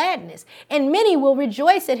joy and gladness, and many will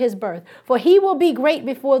rejoice at his birth, for he will be great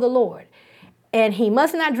before the Lord. And he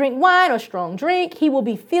must not drink wine or strong drink. He will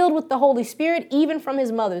be filled with the Holy Spirit, even from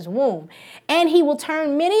his mother's womb. And he will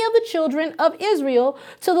turn many of the children of Israel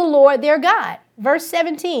to the Lord their God. Verse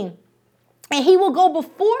 17. And he will go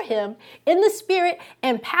before him in the spirit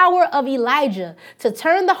and power of Elijah to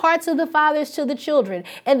turn the hearts of the fathers to the children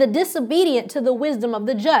and the disobedient to the wisdom of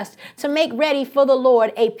the just, to make ready for the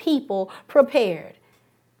Lord a people prepared.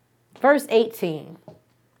 Verse 18.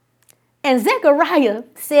 And Zechariah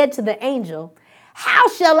said to the angel, how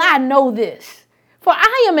shall I know this? For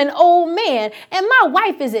I am an old man, and my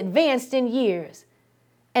wife is advanced in years.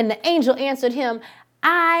 And the angel answered him,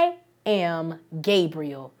 I am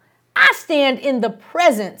Gabriel. I stand in the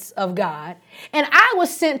presence of God, and I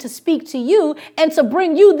was sent to speak to you and to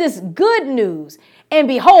bring you this good news. And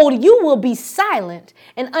behold, you will be silent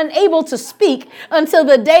and unable to speak until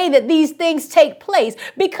the day that these things take place,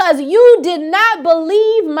 because you did not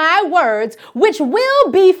believe my words, which will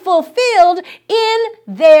be fulfilled in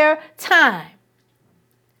their time.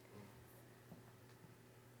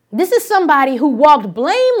 This is somebody who walked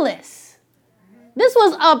blameless. This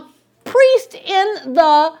was a priest in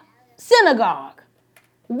the synagogue,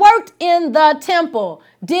 worked in the temple,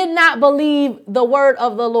 did not believe the word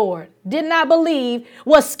of the Lord, did not believe,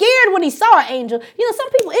 was scared when he saw an angel. Some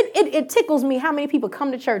people, it tickles me how many people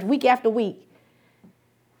come to church week after week.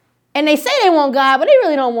 And they say they want God, but they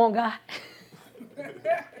really don't want God.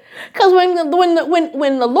 Because when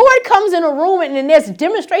the Lord comes in a room and there's a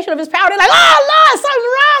demonstration of his power, they're like, oh, Lord,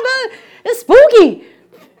 something's wrong. It's spooky.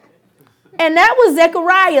 And that was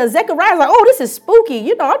Zechariah. Zechariah's like, oh, this is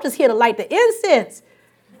spooky. I'm just here to light the incense.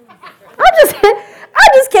 I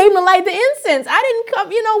just came to light the incense. I didn't come,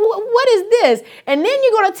 what is this? And then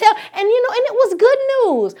you're going to tell, and it was good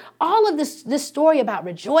news. All of this story about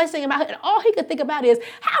rejoicing about it, and all he could think about is,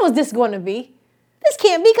 how is this going to be? This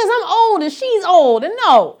can't be because I'm old and she's old. And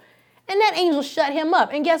no. And that angel shut him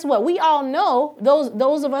up. And guess what? We all know,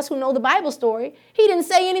 those of us who know the Bible story, he didn't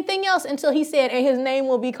say anything else until he said, and his name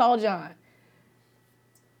will be called John.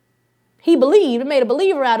 He believed and made a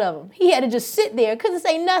believer out of him. He had to just sit there, couldn't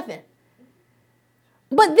say nothing.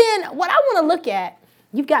 But then what I want to look at,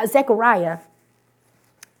 you've got Zechariah,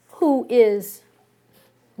 who is,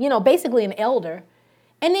 basically an elder.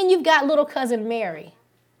 And then you've got little cousin Mary.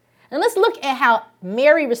 And let's look at how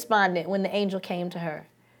Mary responded when the angel came to her.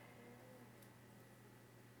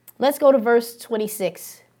 Let's go to verse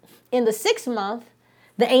 26. In the 6th month,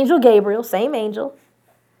 the angel Gabriel, same angel,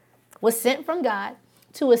 was sent from God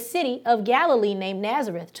to a city of Galilee named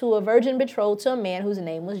Nazareth, to a virgin betrothed to a man whose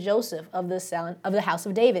name was Joseph of the house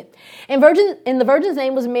of David. And the virgin's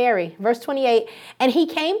name was Mary. Verse 28, and he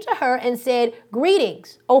came to her and said,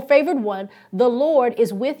 "Greetings, O favored one, the Lord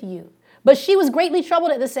is with you." But she was greatly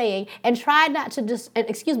troubled at the saying and tried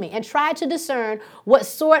to discern what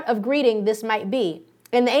sort of greeting this might be.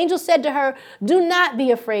 And the angel said to her, "Do not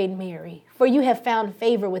be afraid, Mary, for you have found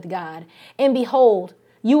favor with God. And behold,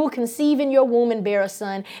 you will conceive in your womb and bear a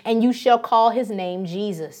son, and you shall call his name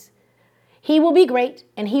Jesus. He will be great,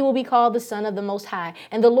 and he will be called the Son of the Most High.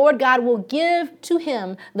 And the Lord God will give to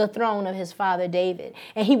him the throne of his father David.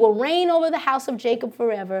 And he will reign over the house of Jacob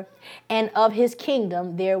forever, and of his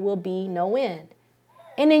kingdom there will be no end."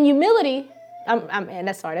 And in humility,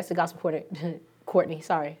 that's the gospel Courtney,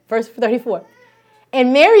 sorry. Verse 34.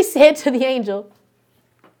 And Mary said to the angel,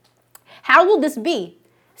 "How will this be,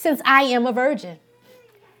 since I am a virgin?"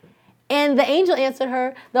 And the angel answered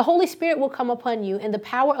her, "The Holy Spirit will come upon you, and the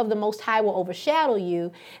power of the Most High will overshadow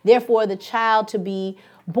you. Therefore, the child to be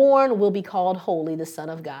born will be called Holy, the Son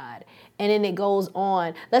of God." And then it goes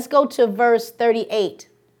on. Let's go to verse 38.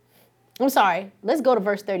 Let's go to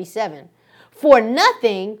verse 37. "For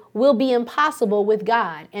nothing will be impossible with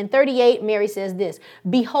God." And 38, Mary says this,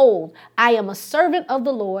 "Behold, I am a servant of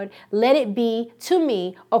the Lord. Let it be to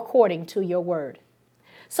me according to your word."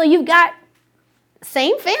 So you've got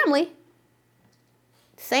same family.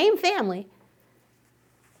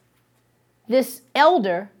 This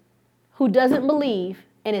elder who doesn't believe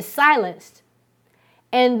and is silenced,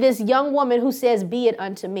 and this young woman who says, "Be it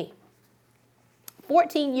unto me."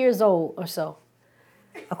 14 years old or so,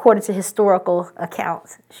 according to historical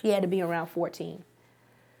accounts. She had to be around 14.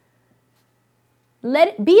 "Let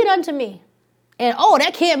it be it unto me." And,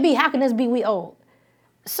 that can't be. How can this be? We old.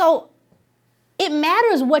 So it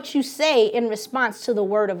matters what you say in response to the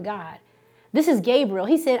word of God. This is Gabriel.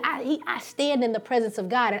 He said, I stand in the presence of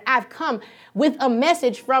God, and I've come with a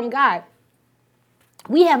message from God.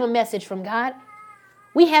 We have a message from God.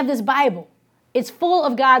 We have this Bible. It's full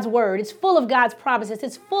of God's word. It's full of God's promises.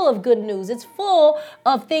 It's full of good news. It's full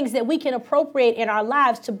of things that we can appropriate in our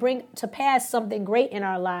lives to bring to pass something great in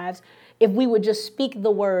our lives if we would just speak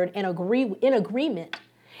the word and agree in agreement.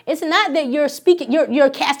 It's not that you're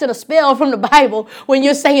casting a spell from the Bible when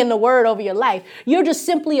you're saying the word over your life. You're just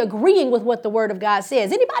simply agreeing with what the word of God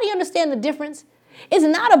says. Anybody understand the difference? It's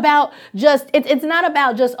not about just,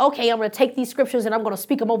 okay, I'm going to take these scriptures and I'm going to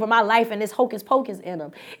speak them over my life and this hocus pocus in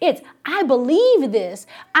them. It's, I believe this,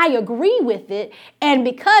 I agree with it, and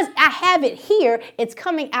because I have it here, it's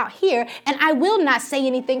coming out here, and I will not say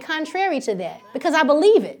anything contrary to that because I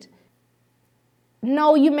believe it.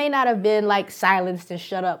 No, you may not have been silenced and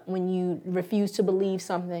shut up when you refused to believe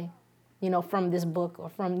something, from this book or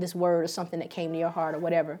from this word or something that came to your heart or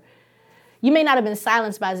whatever. You may not have been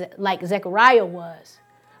silenced like Zechariah was,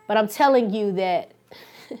 but I'm telling you that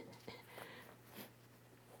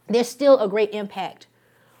there's still a great impact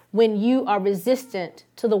when you are resistant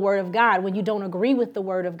to the word of God, when you don't agree with the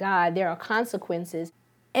word of God. There are consequences.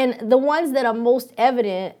 And the ones that are most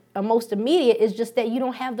evident or most immediate is just that you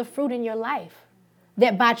don't have the fruit in your life.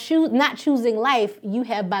 That by not choosing life, you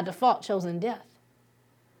have by default chosen death.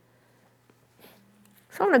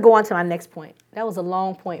 So I'm going to go on to my next point. That was a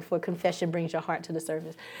long point for confession brings your heart to the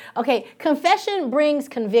surface. Okay, confession brings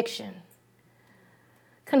conviction.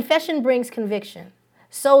 Confession brings conviction.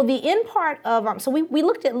 So the end part of, we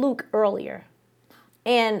looked at Luke earlier.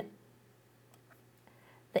 And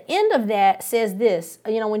the end of that says this,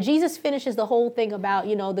 when Jesus finishes the whole thing about,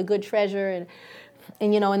 the good treasure and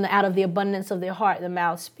out of the abundance of their heart, the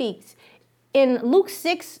mouth speaks. In Luke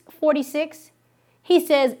 6:46, he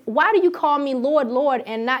says, "Why do you call me Lord, Lord,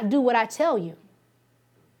 and not do what I tell you?"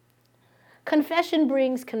 Confession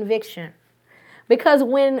brings conviction. Because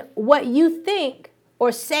when what you think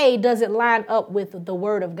or say doesn't line up with the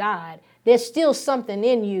word of God, there's still something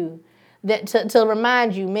in you that to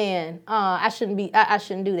remind you, man, I shouldn't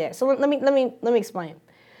do that. So let me explain.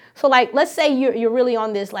 So let's say you're really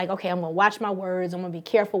on this, okay, I'm going to watch my words. I'm going to be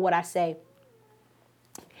careful what I say.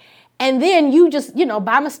 And then you just,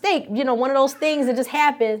 by mistake, one of those things that just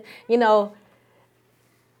happens,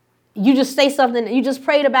 you just say something that you just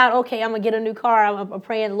prayed about. Okay, I'm going to get a new car. I'm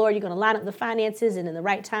praying, Lord, you're going to line up the finances, and in the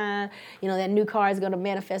right time, that new car is going to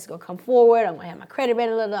manifest, going to come forward. I'm going to have my credit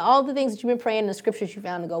better, all the things that you've been praying, the scriptures you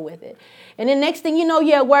found to go with it. And then next thing you know,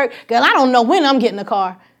 you're at work. Girl, I don't know when I'm getting a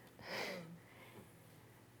car.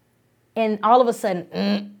 And all of a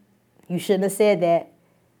sudden, you shouldn't have said that.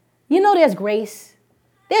 There's grace.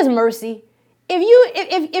 There's mercy.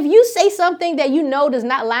 If you say something that does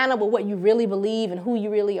not line up with what you really believe and who you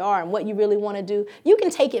really are and what you really want to do, you can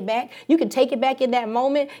take it back. You can take it back in that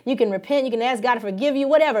moment. You can repent. You can ask God to forgive you,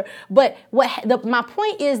 whatever. But my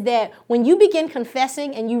point is that when you begin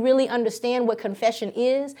confessing and you really understand what confession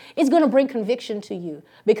is, it's going to bring conviction to you.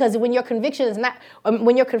 Because when your confession is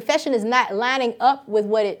not lining up with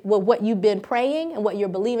what you've been praying and what you're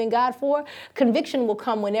believing God for, conviction will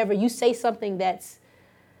come whenever you say something that's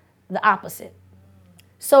the opposite.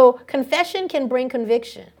 So confession can bring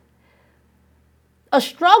conviction. A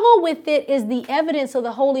struggle with it is the evidence of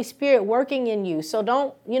the Holy Spirit working in you. So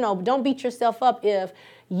don't beat yourself up if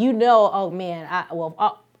oh man,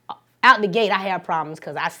 out the gate I have problems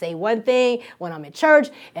because I say one thing when I'm in church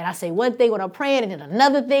and I say one thing when I'm praying and then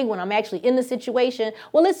another thing when I'm actually in the situation.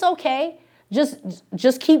 Well, it's okay.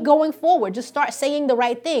 Just keep going forward. Just start saying the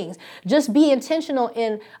right things. Just be intentional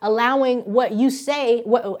in allowing what you say,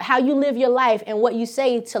 how you live your life and what you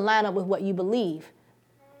say to line up with what you believe.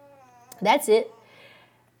 That's it.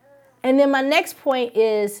 And then my next point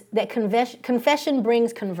is that confession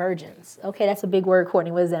brings convergence. Okay, that's a big word,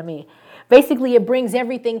 Courtney. What does that mean? Basically, it brings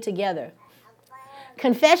everything together.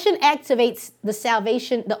 Confession activates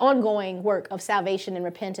the ongoing work of salvation and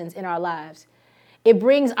repentance in our lives. It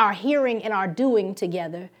brings our hearing and our doing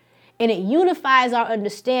together, and it unifies our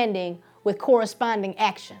understanding with corresponding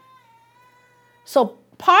action. So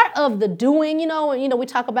part of the doing, we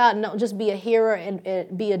talk about not just be a hearer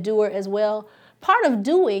and be a doer as well. Part of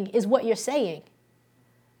doing is what you're saying.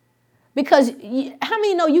 Because how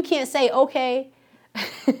many know you can't say, okay,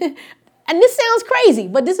 and this sounds crazy,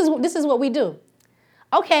 but this is what we do.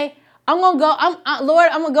 Okay, I'm going to go,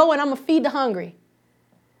 Lord, I'm going to go and I'm going to feed the hungry.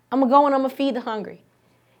 I'm going to go and I'm going to feed the hungry.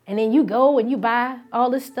 And then you go and you buy all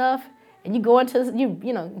this stuff and you go into,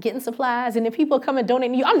 getting supplies. And then people come and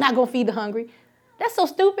donate to you. I'm not going to feed the hungry. That's so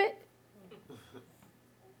stupid.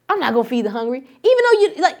 I'm not going to feed the hungry.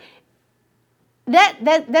 Even though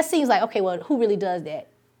that seems like, okay, well, who really does that?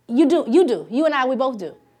 You do. You and I, we both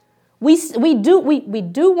do. We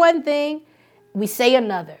do one thing, we say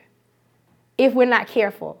another. If we're not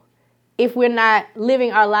careful. If we're not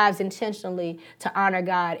living our lives intentionally to honor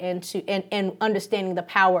God and understanding the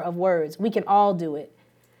power of words, we can all do it.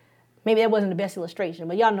 Maybe that wasn't the best illustration,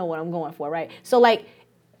 but y'all know what I'm going for, right? So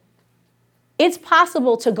it's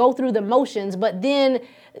possible to go through the motions, but then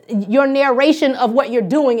your narration of what you're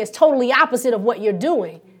doing is totally opposite of what you're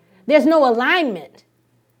doing. There's no alignment.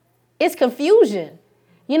 It's confusion.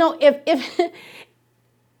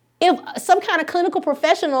 If some kind of clinical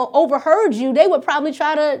professional overheard you, they would probably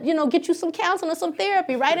try to, get you some counseling or some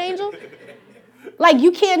therapy, right, Angel?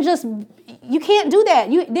 You can't do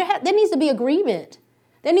that. There needs to be agreement.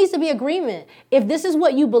 There needs to be agreement. If this is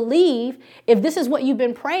what you believe, if this is what you've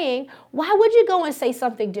been praying, why would you go and say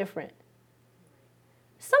something different?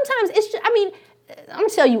 Sometimes I'm going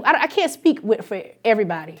to tell you, I can't speak for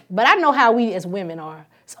everybody, but I know how we as women are.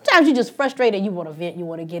 Sometimes you're just frustrated, you want to vent, you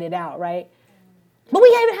want to get it out, right? But we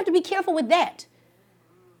even have to be careful with that.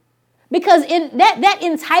 Because in that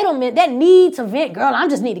entitlement, that need to vent, girl, I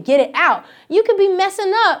just need to get it out. You could be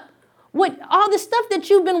messing up with all the stuff that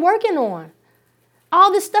you've been working on. All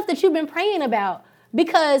this stuff that you've been praying about.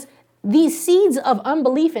 Because these seeds of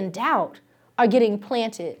unbelief and doubt are getting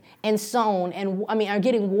planted and sown and are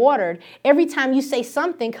getting watered every time you say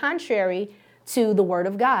something contrary to the word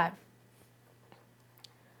of God.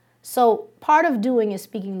 So part of doing is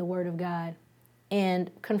speaking the word of God.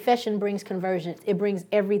 And confession brings convergence. It brings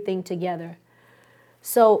everything together.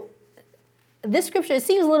 So this scripture, it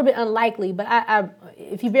seems a little bit unlikely, but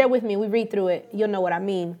if you bear with me, we read through it, you'll know what I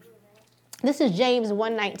mean. This is James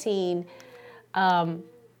 1:19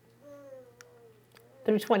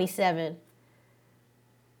 through 27.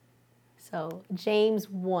 So James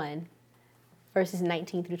 1, verses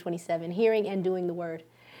 19 through 27, hearing and doing the word.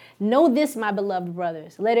 Know this, my beloved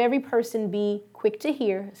brothers. Let every person be quick to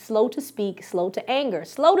hear, slow to speak, slow to anger,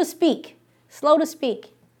 slow to speak.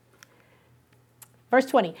 Verse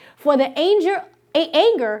 20. For the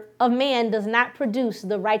anger of man does not produce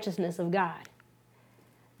the righteousness of God.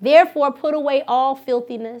 Therefore, put away all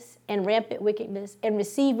filthiness and rampant wickedness, and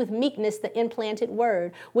receive with meekness the implanted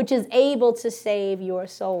word, which is able to save your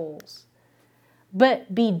souls.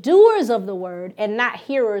 But be doers of the word and not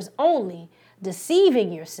hearers only,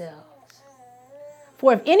 deceiving yourselves.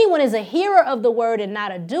 For if anyone is a hearer of the word and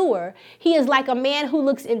not a doer, he is like a man who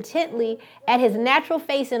looks intently at his natural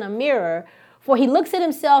face in a mirror, for he looks at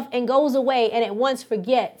himself and goes away and at once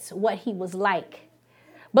forgets what he was like.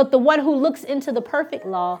 But the one who looks into the perfect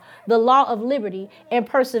law, the law of liberty, and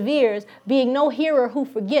perseveres, being no hearer who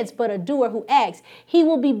forgets, but a doer who acts, he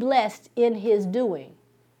will be blessed in his doing.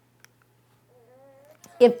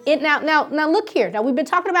 Now look here. Now we've been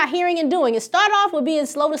talking about hearing and doing. It started off with being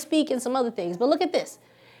slow to speak and some other things. But look at this.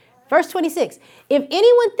 Verse 26. If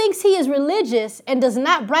anyone thinks he is religious and does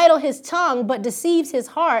not bridle his tongue but deceives his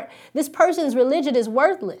heart, this person's religion is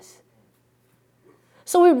worthless.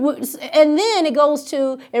 And then it goes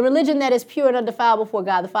to a religion that is pure and undefiled before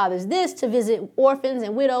God the Father is this, to visit orphans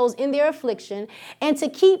and widows in their affliction and to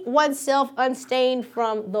keep oneself unstained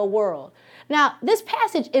from the world. Now, this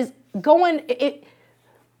passage is going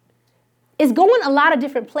a lot of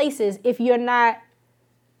different places if you're not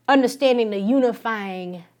understanding the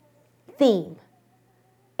unifying theme.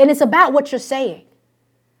 And it's about what you're saying.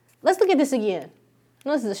 Let's look at this again. I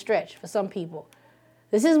know this is a stretch for some people.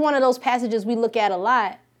 This is one of those passages we look at a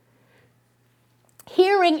lot.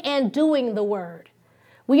 Hearing and doing the word.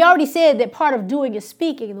 We already said that part of doing is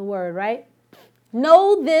speaking the word, right?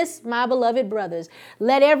 Know this, my beloved brothers.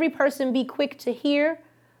 Let every person be quick to hear,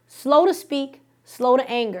 slow to speak, slow to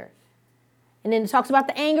anger. And then it talks about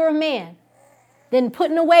the anger of man. Then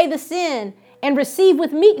putting away the sin and receive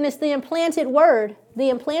with meekness the implanted word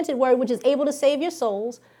which is able to save your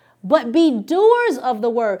souls, but be doers of the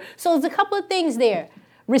word. So there's a couple of things there.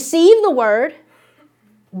 Receive the word,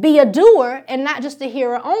 be a doer, and not just a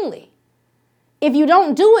hearer only. If you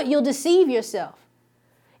don't do it, you'll deceive yourself.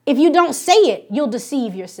 If you don't say it, you'll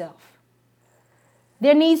deceive yourself.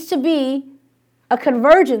 There needs to be a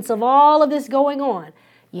convergence of all of this going on.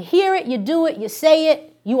 You hear it, you do it, you say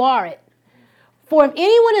it, you are it. For if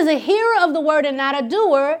anyone is a hearer of the word and not a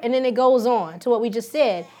doer, and then it goes on to what we just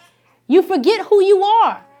said, you forget who you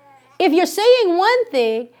are. If you're saying one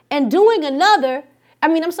thing and doing another,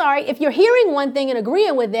 if you're hearing one thing and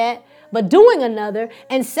agreeing with that, but doing another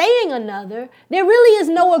and saying another, there really is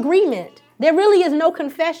no agreement. There really is no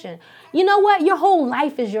confession. You know what? Your whole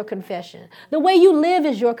life is your confession. The way you live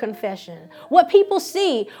is your confession. What people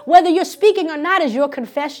see, whether you're speaking or not, is your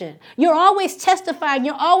confession. You're always testifying.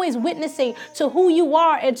 You're always witnessing to who you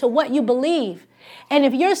are and to what you believe. And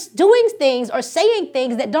if you're doing things or saying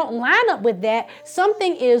things that don't line up with that,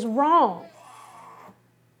 something is wrong.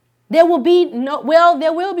 There will be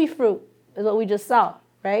fruit, is what we just saw,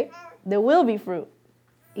 right? There will be fruit,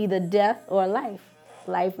 either death or life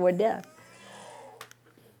or death.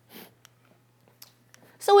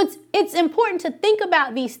 So it's important to think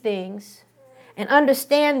about these things and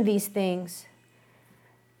understand these things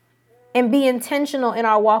and be intentional in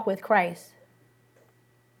our walk with Christ.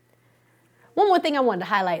 One more thing I wanted to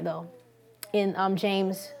highlight, though, in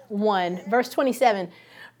James 1, verse 27,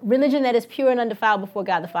 religion that is pure and undefiled before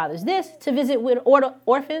God the Father is this, to visit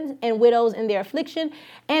orphans and widows in their affliction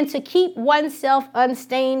and to keep oneself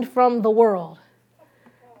unstained from the world.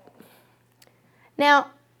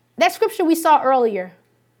 Now, that scripture we saw earlier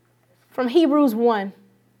from Hebrews 1,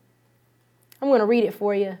 I'm going to read it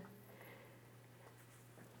for you.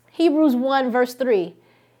 Hebrews 1, verse 3.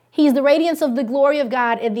 He's the radiance of the glory of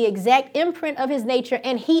God and the exact imprint of his nature,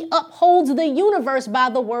 and he upholds the universe by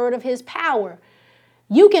the word of his power.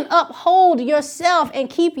 You can uphold yourself and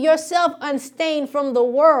keep yourself unstained from the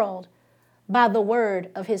world by the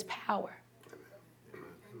word of his power.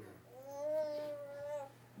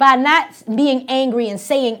 By not being angry and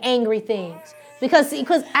saying angry things. Because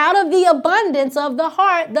out of the abundance of the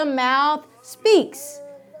heart, the mouth speaks.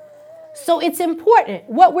 So it's important.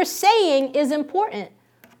 What we're saying is important.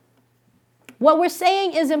 What we're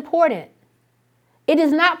saying is important. It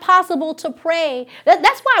is not possible to pray.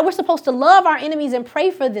 That's why we're supposed to love our enemies and pray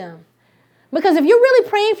for them. Because if you're really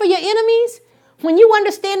praying for your enemies, when you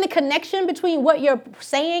understand the connection between what you're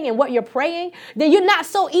saying and what you're praying, then you're not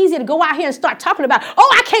so easy to go out here and start talking about,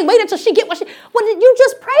 I can't wait until she get what she... Well, you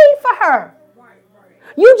just prayed for her.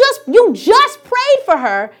 You just prayed for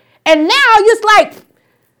her, and now it's like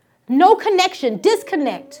no connection,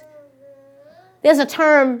 disconnect. There's a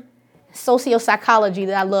term, sociopsychology,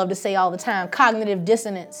 that I love to say all the time, cognitive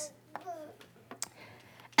dissonance.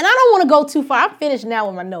 And I don't want to go too far. I'm finished now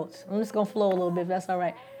with my notes. I'm just going to flow a little bit, if that's all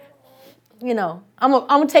right. I'm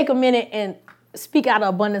going to take a minute and speak out of the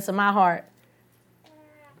abundance of my heart.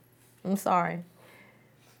 I'm sorry.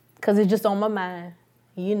 because it's just on my mind.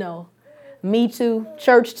 You know, Me Too,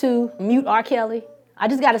 Church Too, mute R. Kelly. I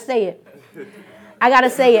just got to say it. I got to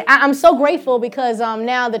say it. I'm so grateful because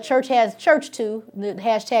now the church has Church Too, the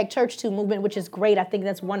hashtag Church Too movement, which is great. I think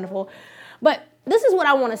that's wonderful. But this is what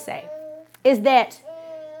I want to say, is that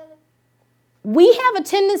we have a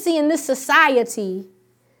tendency in this society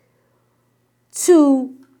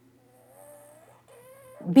to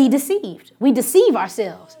be deceived. We deceive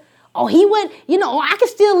ourselves. Oh, he went, I can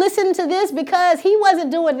still listen to this because he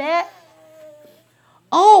wasn't doing that.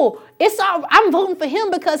 Oh, I'm voting for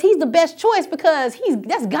him because he's the best choice because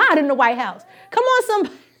that's God in the White House. Come on,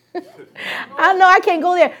 somebody. I know I can't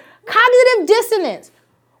go there. Cognitive dissonance.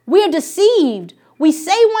 We're deceived. We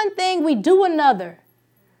say one thing, we do another.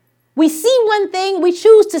 We see one thing, we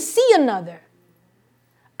choose to see another.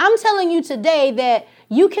 I'm telling you today that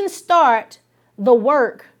you can start the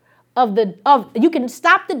work you can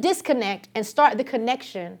stop the disconnect and start the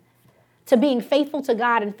connection to being faithful to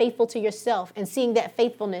God and faithful to yourself and seeing that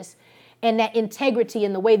faithfulness and that integrity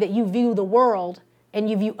in the way that you view the world and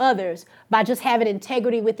you view others by just having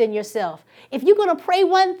integrity within yourself. If you're going to pray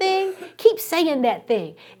one thing, keep saying that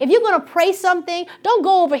thing. If you're going to pray something, don't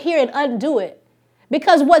go over here and undo it.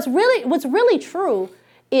 Because what's really true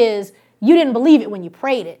is you didn't believe it when you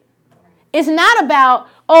prayed it. It's not about,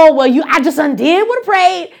 I just undid what I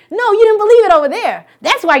prayed. No, you didn't believe it over there.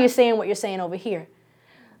 That's why you're saying what you're saying over here.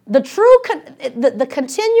 The true, the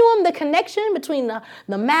continuum, the connection between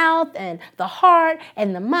the mouth and the heart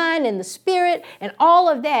and the mind and the spirit and all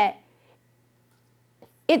of that,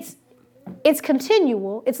 it's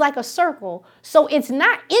continual. It's like a circle. So it's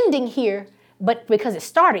not ending here, but because it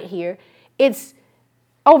started here, it's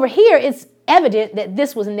over here, it's evident that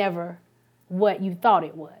this was never what you thought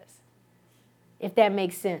it was, if that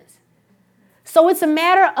makes sense. So it's a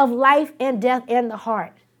matter of life and death and the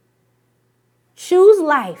heart. Choose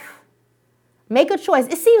life. Make a choice.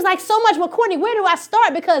 It seems like so much. Well, Courtney, where do I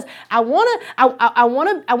start? Because I want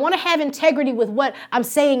to have integrity with what I'm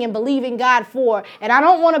saying and believing God for. And I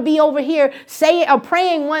don't want to be over here saying or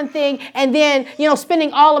praying one thing and then,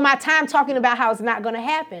 spending all of my time talking about how it's not going to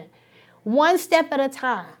happen. One step at a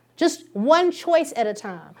time. Just one choice at a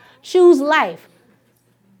time. Choose life.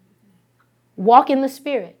 Walk in the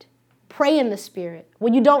Spirit. Pray in the Spirit.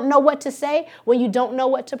 When you don't know what to say, when you don't know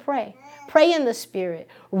what to pray, pray in the Spirit.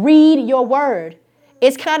 Read your word.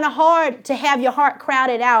 It's kind of hard to have your heart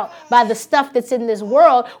crowded out by the stuff that's in this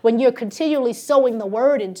world when you're continually sowing the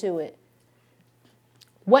word into it.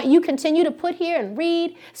 What you continue to put here and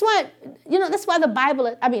read, that's why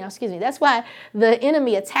that's why the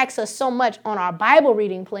enemy attacks us so much on our Bible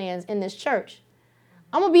reading plans in this church.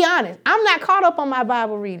 I'm going to be honest. I'm not caught up on my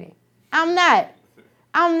Bible reading. I'm not.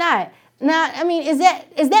 Now, is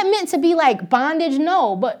that meant to be like bondage?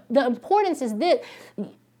 No, but the importance is this.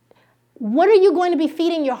 What are you going to be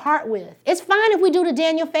feeding your heart with? It's fine if we do the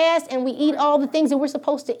Daniel fast and we eat all the things that we're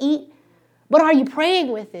supposed to eat, but are you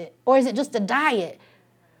praying with it? Or is it just a diet?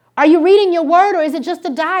 Are you reading your word or is it just a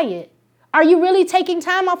diet? Are you really taking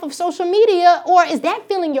time off of social media or is that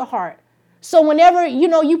filling your heart? So whenever,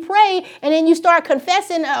 you pray and then you start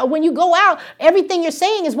confessing, when you go out, everything you're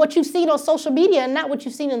saying is what you've seen on social media and not what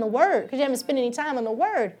you've seen in the Word because you haven't spent any time on the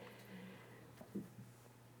Word.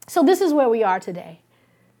 So this is where we are today.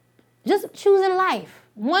 Just choosing life.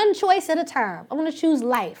 One choice at a time. I'm going to choose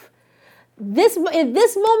life. In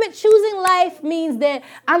this moment, choosing life means that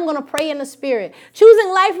I'm going to pray in the Spirit.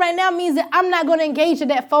 Choosing life right now means that I'm not going to engage in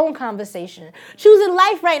that phone conversation. Choosing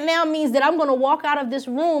life right now means that I'm going to walk out of this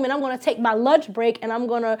room and I'm going to take my lunch break and I'm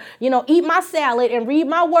going to, eat my salad and read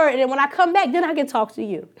my word. And then when I come back, then I can talk to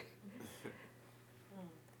you.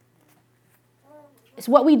 It's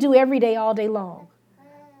what we do every day, all day long.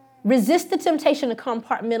 Resist the temptation to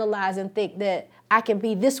compartmentalize and think that I can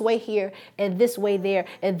be this way here and this way there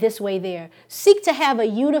and this way there. Seek to have a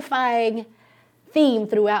unifying theme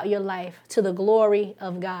throughout your life to the glory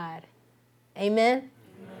of God. Amen? Amen.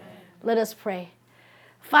 Let us pray.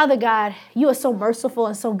 Father God, you are so merciful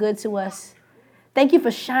and so good to us. Thank you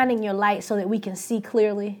for shining your light so that we can see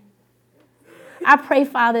clearly. I pray,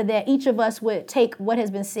 Father, that each of us would take what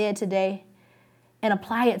has been said today and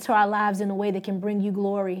apply it to our lives in a way that can bring you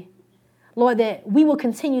glory. Lord, that we will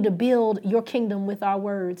continue to build your kingdom with our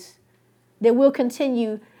words, that we'll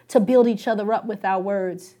continue to build each other up with our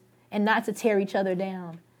words and not to tear each other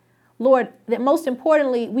down. Lord, that most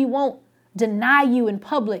importantly, we won't deny you in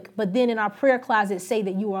public, but then in our prayer closet say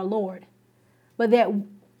that you are Lord. But that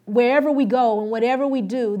wherever we go and whatever we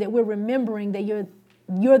do, that we're remembering that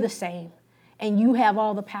you're the same and you have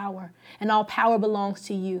all the power and all power belongs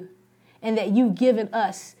to you and that you've given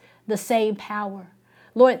us the same power.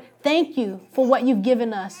 Lord, thank you for what you've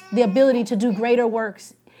given us, the ability to do greater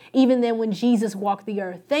works, even than when Jesus walked the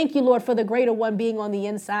earth. Thank you, Lord, for the greater one being on the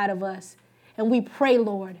inside of us. And we pray,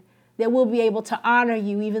 Lord, that we'll be able to honor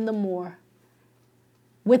you even the more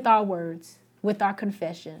with our words, with our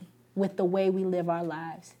confession, with the way we live our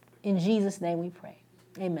lives. In Jesus' name we pray.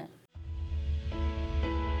 Amen.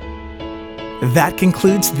 That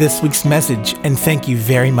concludes this week's message, and thank you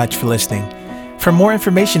very much for listening. For more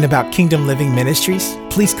information about Kingdom Living Ministries,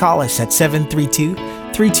 please call us at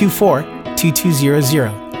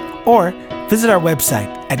 732-324-2200 or visit our website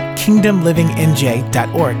at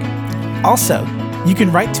kingdomlivingnj.org. Also, you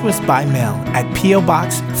can write to us by mail at P.O.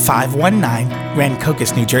 Box 519,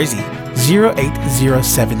 Rancocas, New Jersey,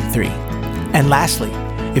 08073. And lastly,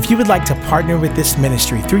 if you would like to partner with this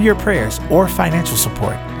ministry through your prayers or financial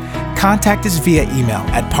support, contact us via email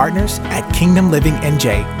at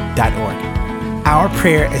partners@kingdomlivingnj.org. Our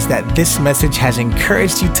prayer is that this message has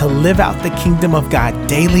encouraged you to live out the kingdom of God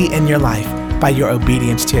daily in your life by your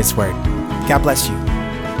obedience to His word. God bless you.